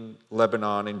in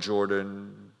Lebanon and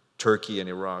Jordan, Turkey and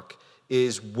Iraq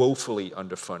is woefully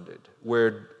underfunded,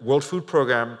 where World Food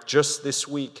Program just this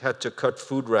week had to cut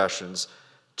food rations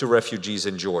to refugees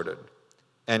in Jordan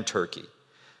and Turkey.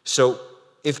 So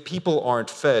if people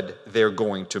aren't fed, they're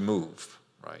going to move,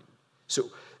 right? So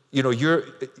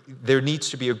there needs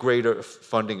to be a greater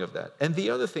funding of that. And the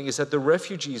other thing is that the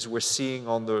refugees we're seeing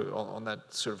on that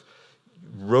sort of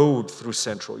road through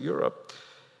Central Europe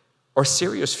are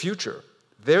Syria's future.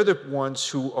 They're the ones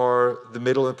who are the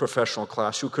middle and professional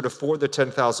class who could afford the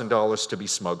 $10,000 to be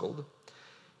smuggled.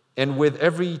 And with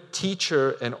every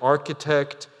teacher and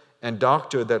architect and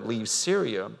doctor that leaves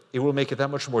Syria, it will make it that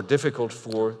much more difficult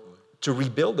to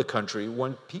rebuild the country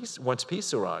once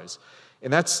peace arrives.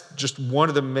 And that's just one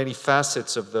of the many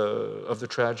facets of the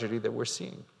tragedy that we're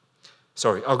seeing.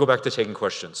 Sorry, I'll go back to taking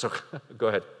questions. So go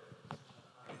ahead.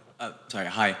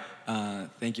 Hi.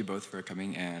 Thank you both for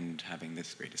coming and having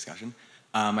this great discussion.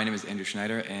 My name is Andrew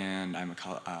Schneider, and I'm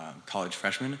a college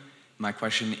freshman. My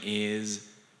question is,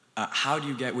 how do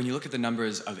you get, when you look at the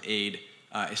numbers of aid,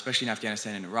 especially in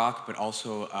Afghanistan and Iraq, but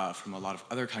also from a lot of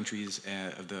other countries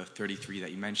of the 33 that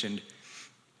you mentioned,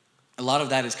 a lot of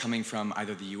that is coming from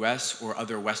either the US or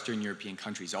other Western European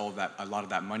countries. A lot of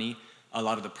that money, a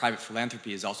lot of the private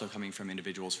philanthropy is also coming from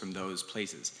individuals from those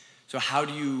places. So how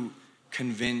do you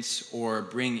convince or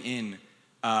bring in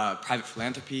private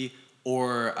philanthropy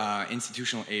or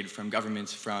institutional aid from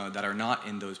governments that are not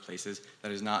in those places,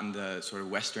 that is not in the sort of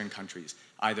Western countries,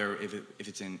 either if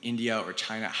it's in India or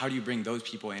China? How do you bring those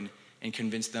people in and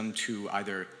convince them to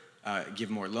either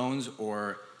give more loans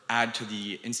or add to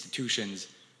the institutions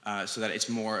so that it's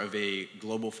more of a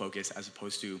global focus as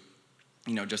opposed to,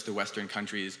 just the Western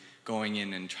countries going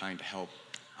in and trying to help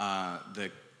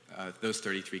those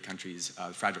 33 countries,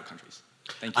 fragile countries.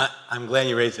 Thank you. I'm glad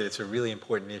you raised it. It's a really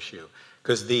important issue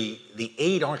because the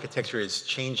aid architecture is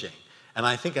changing. And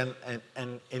I think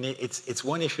it's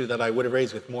one issue that I would have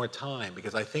raised with more time,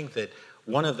 because I think that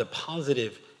one of the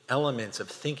positive elements of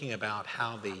thinking about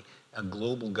how the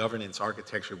global governance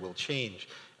architecture will change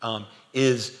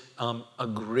is a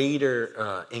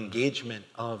greater engagement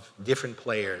of different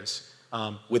players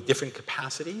with different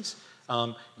capacities,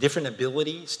 different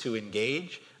abilities to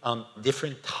engage,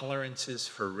 different tolerances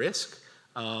for risk.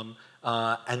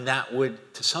 And that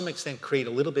would, to some extent, create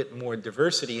a little bit more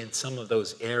diversity in some of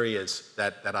those areas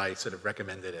that I sort of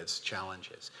recommended as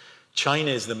challenges.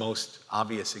 China is the most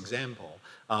obvious example.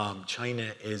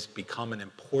 China has become an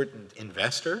important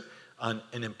investor,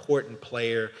 an important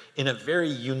player in a very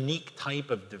unique type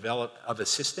of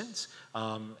assistance.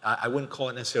 I wouldn't call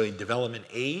it necessarily development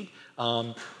aid,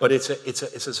 but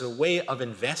it's a way of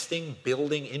investing,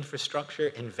 building infrastructure,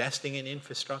 investing in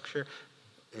infrastructure,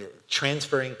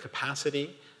 transferring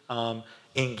capacity,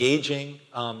 engaging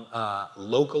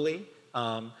locally,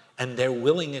 and their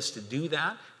willingness to do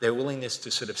that, their willingness to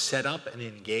sort of set up and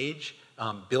engage,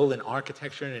 build an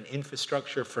architecture and an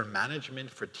infrastructure for management,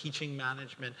 for teaching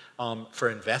management, for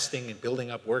investing and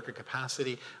building up worker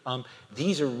capacity.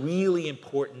 These are really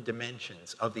important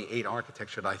dimensions of the aid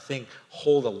architecture that I think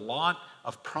hold a lot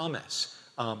of promise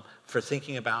for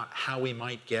thinking about how we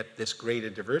might get this greater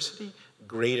diversity,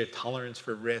 greater tolerance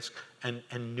for risk,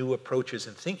 and new approaches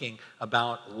in thinking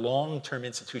about long-term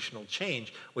institutional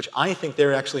change, which I think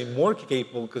they're actually more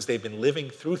capable because they've been living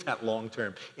through that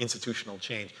long-term institutional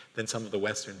change than some of the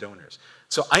Western donors.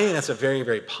 So I think that's a very,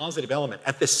 very positive element.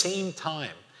 At the same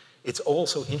time, it's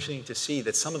also interesting to see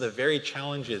that some of the very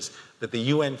challenges that the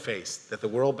UN faced, that the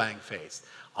World Bank faced,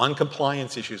 on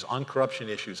compliance issues, on corruption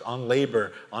issues, on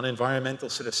labor, on environmental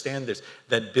sort of standards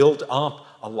that built up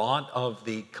a lot of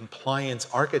the compliance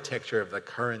architecture of the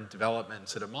current development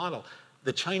sort of model,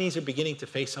 the Chinese are beginning to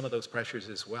face some of those pressures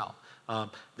as well.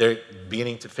 They're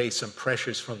beginning to face some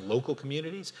pressures from local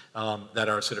communities that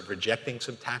are sort of rejecting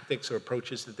some tactics or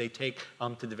approaches that they take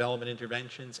to development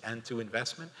interventions and to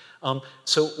investment.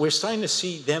 So we're starting to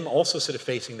see them also sort of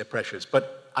facing the pressures.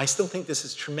 But I still think this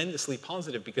is tremendously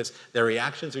positive because their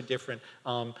reactions are different,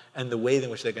 and the way in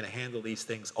which they're going to handle these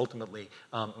things ultimately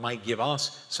might give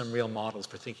us some real models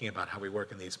for thinking about how we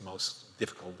work in these most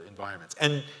difficult environments.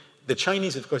 And the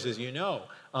Chinese, of course, as you know,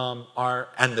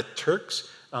 and the Turks,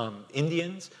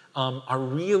 Indians, are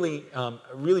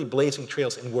really blazing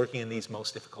trails in working in these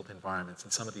most difficult environments,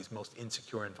 in some of these most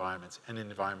insecure environments, and in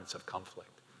environments of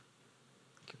conflict.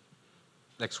 Thank you.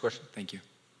 Next question. Thank you.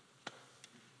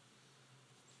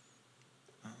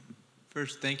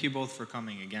 First, thank you both for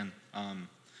coming again.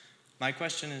 My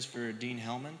question is for Dean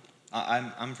Hellman.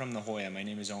 I'm from La Jolla. My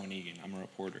name is Owen Egan. I'm a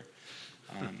reporter.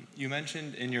 You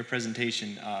mentioned in your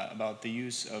presentation about the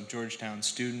use of Georgetown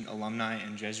student, alumni,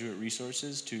 and Jesuit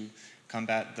resources to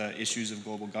combat the issues of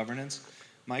global governance.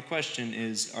 My question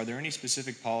is, are there any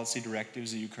specific policy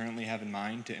directives that you currently have in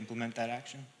mind to implement that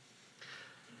action?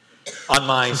 On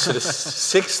my sort of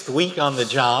 6th week on the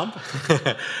job,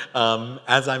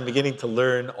 as I'm beginning to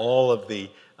learn all of the,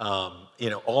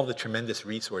 all the tremendous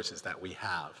resources that we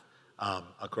have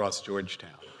across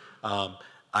Georgetown,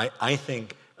 I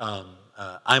think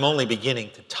I'm only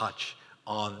beginning to touch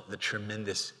on the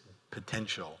tremendous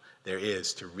potential there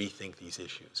is to rethink these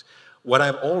issues. What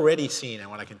I've already seen and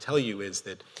what I can tell you is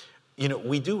that,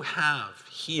 we do have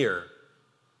here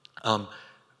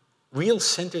real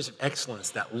centers of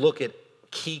excellence that look at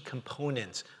key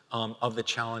components of the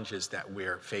challenges that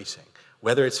we're facing,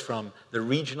 whether it's from the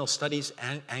regional studies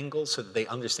angle so that they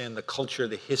understand the culture,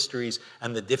 the histories,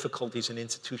 and the difficulties in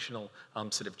institutional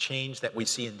sort of change that we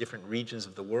see in different regions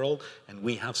of the world. And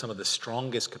we have some of the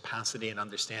strongest capacity and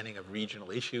understanding of regional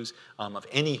issues of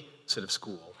any sort of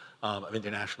school of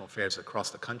international affairs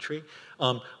across the country.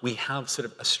 We have sort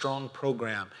of a strong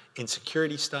program in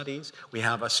security studies. We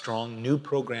have a strong new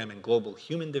program in global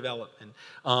human development.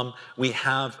 We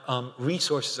have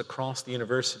resources across the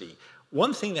university.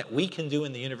 One thing that we can do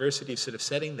in the university sort of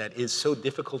setting that is so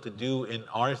difficult to do in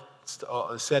our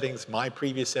settings, my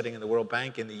previous setting in the World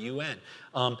Bank and the UN,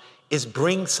 is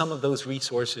bring some of those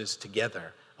resources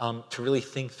together to really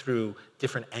think through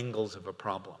different angles of a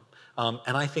problem.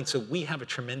 And I think so we have a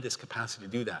tremendous capacity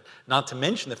to do that. Not to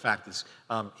mention the fact, as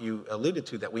you alluded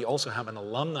to, that we also have an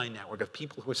alumni network of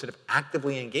people who are sort of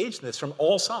actively engaged in this from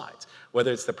all sides,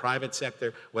 whether it's the private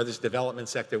sector, whether it's development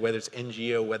sector, whether it's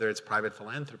NGO, whether it's private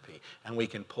philanthropy, and we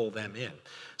can pull them in.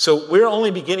 So we're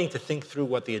only beginning to think through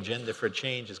what the agenda for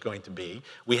change is going to be.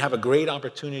 We have a great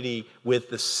opportunity with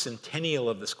the centennial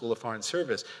of the School of Foreign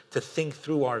Service to think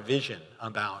through our vision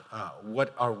about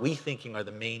what are we thinking are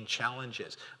the main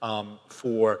challenges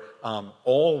for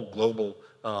all global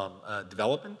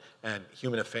development and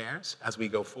human affairs as we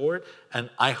go forward. And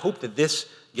I hope that this,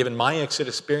 given my exit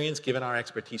experience, given our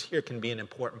expertise here, can be an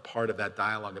important part of that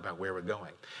dialogue about where we're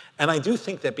going. And I do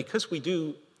think that because we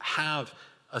do have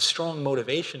a strong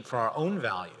motivation for our own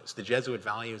values, the Jesuit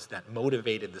values that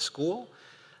motivated the school,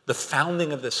 the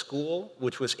founding of the school,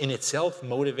 which was in itself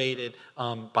motivated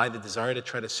by the desire to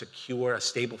try to secure a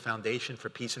stable foundation for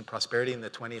peace and prosperity in the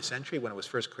 20th century when it was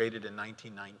first created in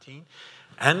 1919,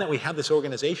 and that we have this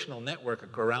organizational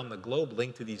network around the globe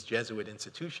linked to these Jesuit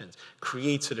institutions,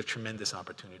 creates sort of tremendous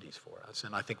opportunities for us.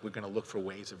 And I think we're going to look for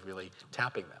ways of really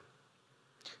tapping them.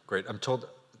 Great. I'm told,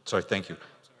 sorry, thank you.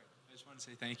 Sorry, I just want to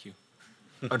say thank you.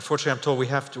 Unfortunately, I'm told we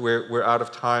have to, we're out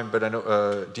of time, but I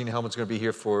know Dean Hellman's going to be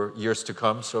here for years to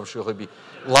come, so I'm sure there'll be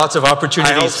lots of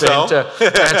opportunities then to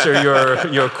answer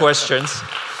your questions.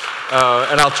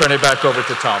 And I'll turn it back over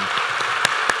to Tom.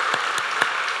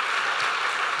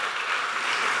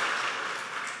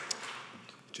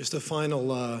 Just a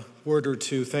final word or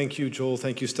two. Thank you, Joel.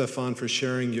 Thank you, Stefan, for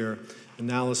sharing your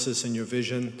analysis and your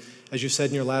vision. As you said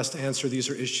in your last answer, these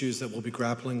are issues that we'll be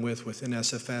grappling with within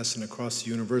SFS and across the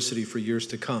university for years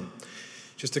to come.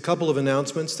 Just a couple of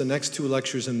announcements. The next two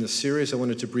lectures in this series I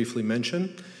wanted to briefly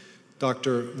mention.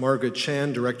 Dr. Margaret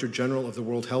Chan, Director General of the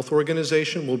World Health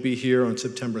Organization, will be here on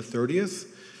September 30th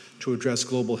to address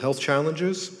global health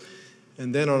challenges.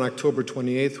 And then on October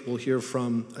 28th, we'll hear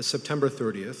from September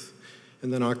 30th.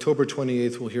 And then October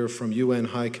 28th, we'll hear from UN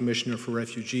High Commissioner for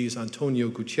Refugees, Antonio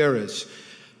Gutierrez,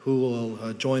 who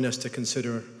will join us to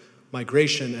consider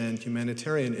migration and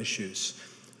humanitarian issues.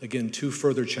 Again, two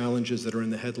further challenges that are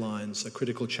in the headlines,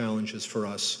 critical challenges for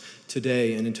us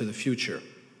today and into the future.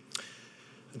 I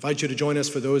invite you to join us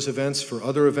for those events, for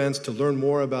other events, to learn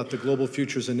more about the Global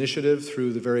Futures Initiative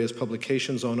through the various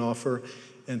publications on offer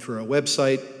and for our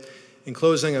website. In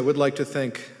closing, I would like to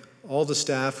thank all the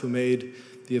staff who made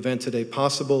the event today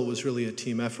possible. It was really a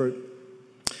team effort.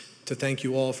 To thank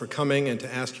you all for coming and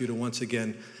to ask you to once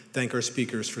again thank our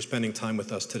speakers for spending time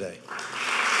with us today.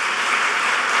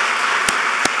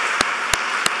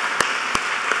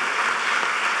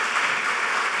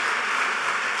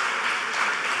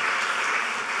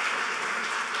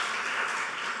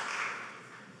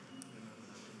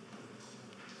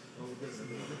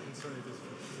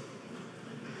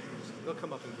 They'll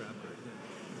come up and grab her.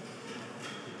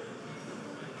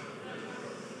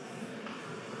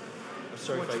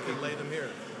 Sorry if you can lay them here,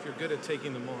 if you're good at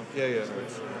taking them off. Yeah. Excuse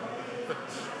your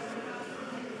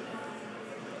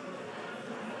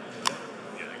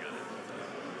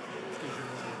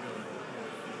vulnerability.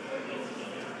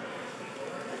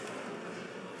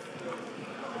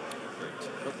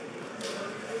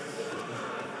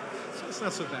 It's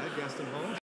not so bad, Gaston Hall.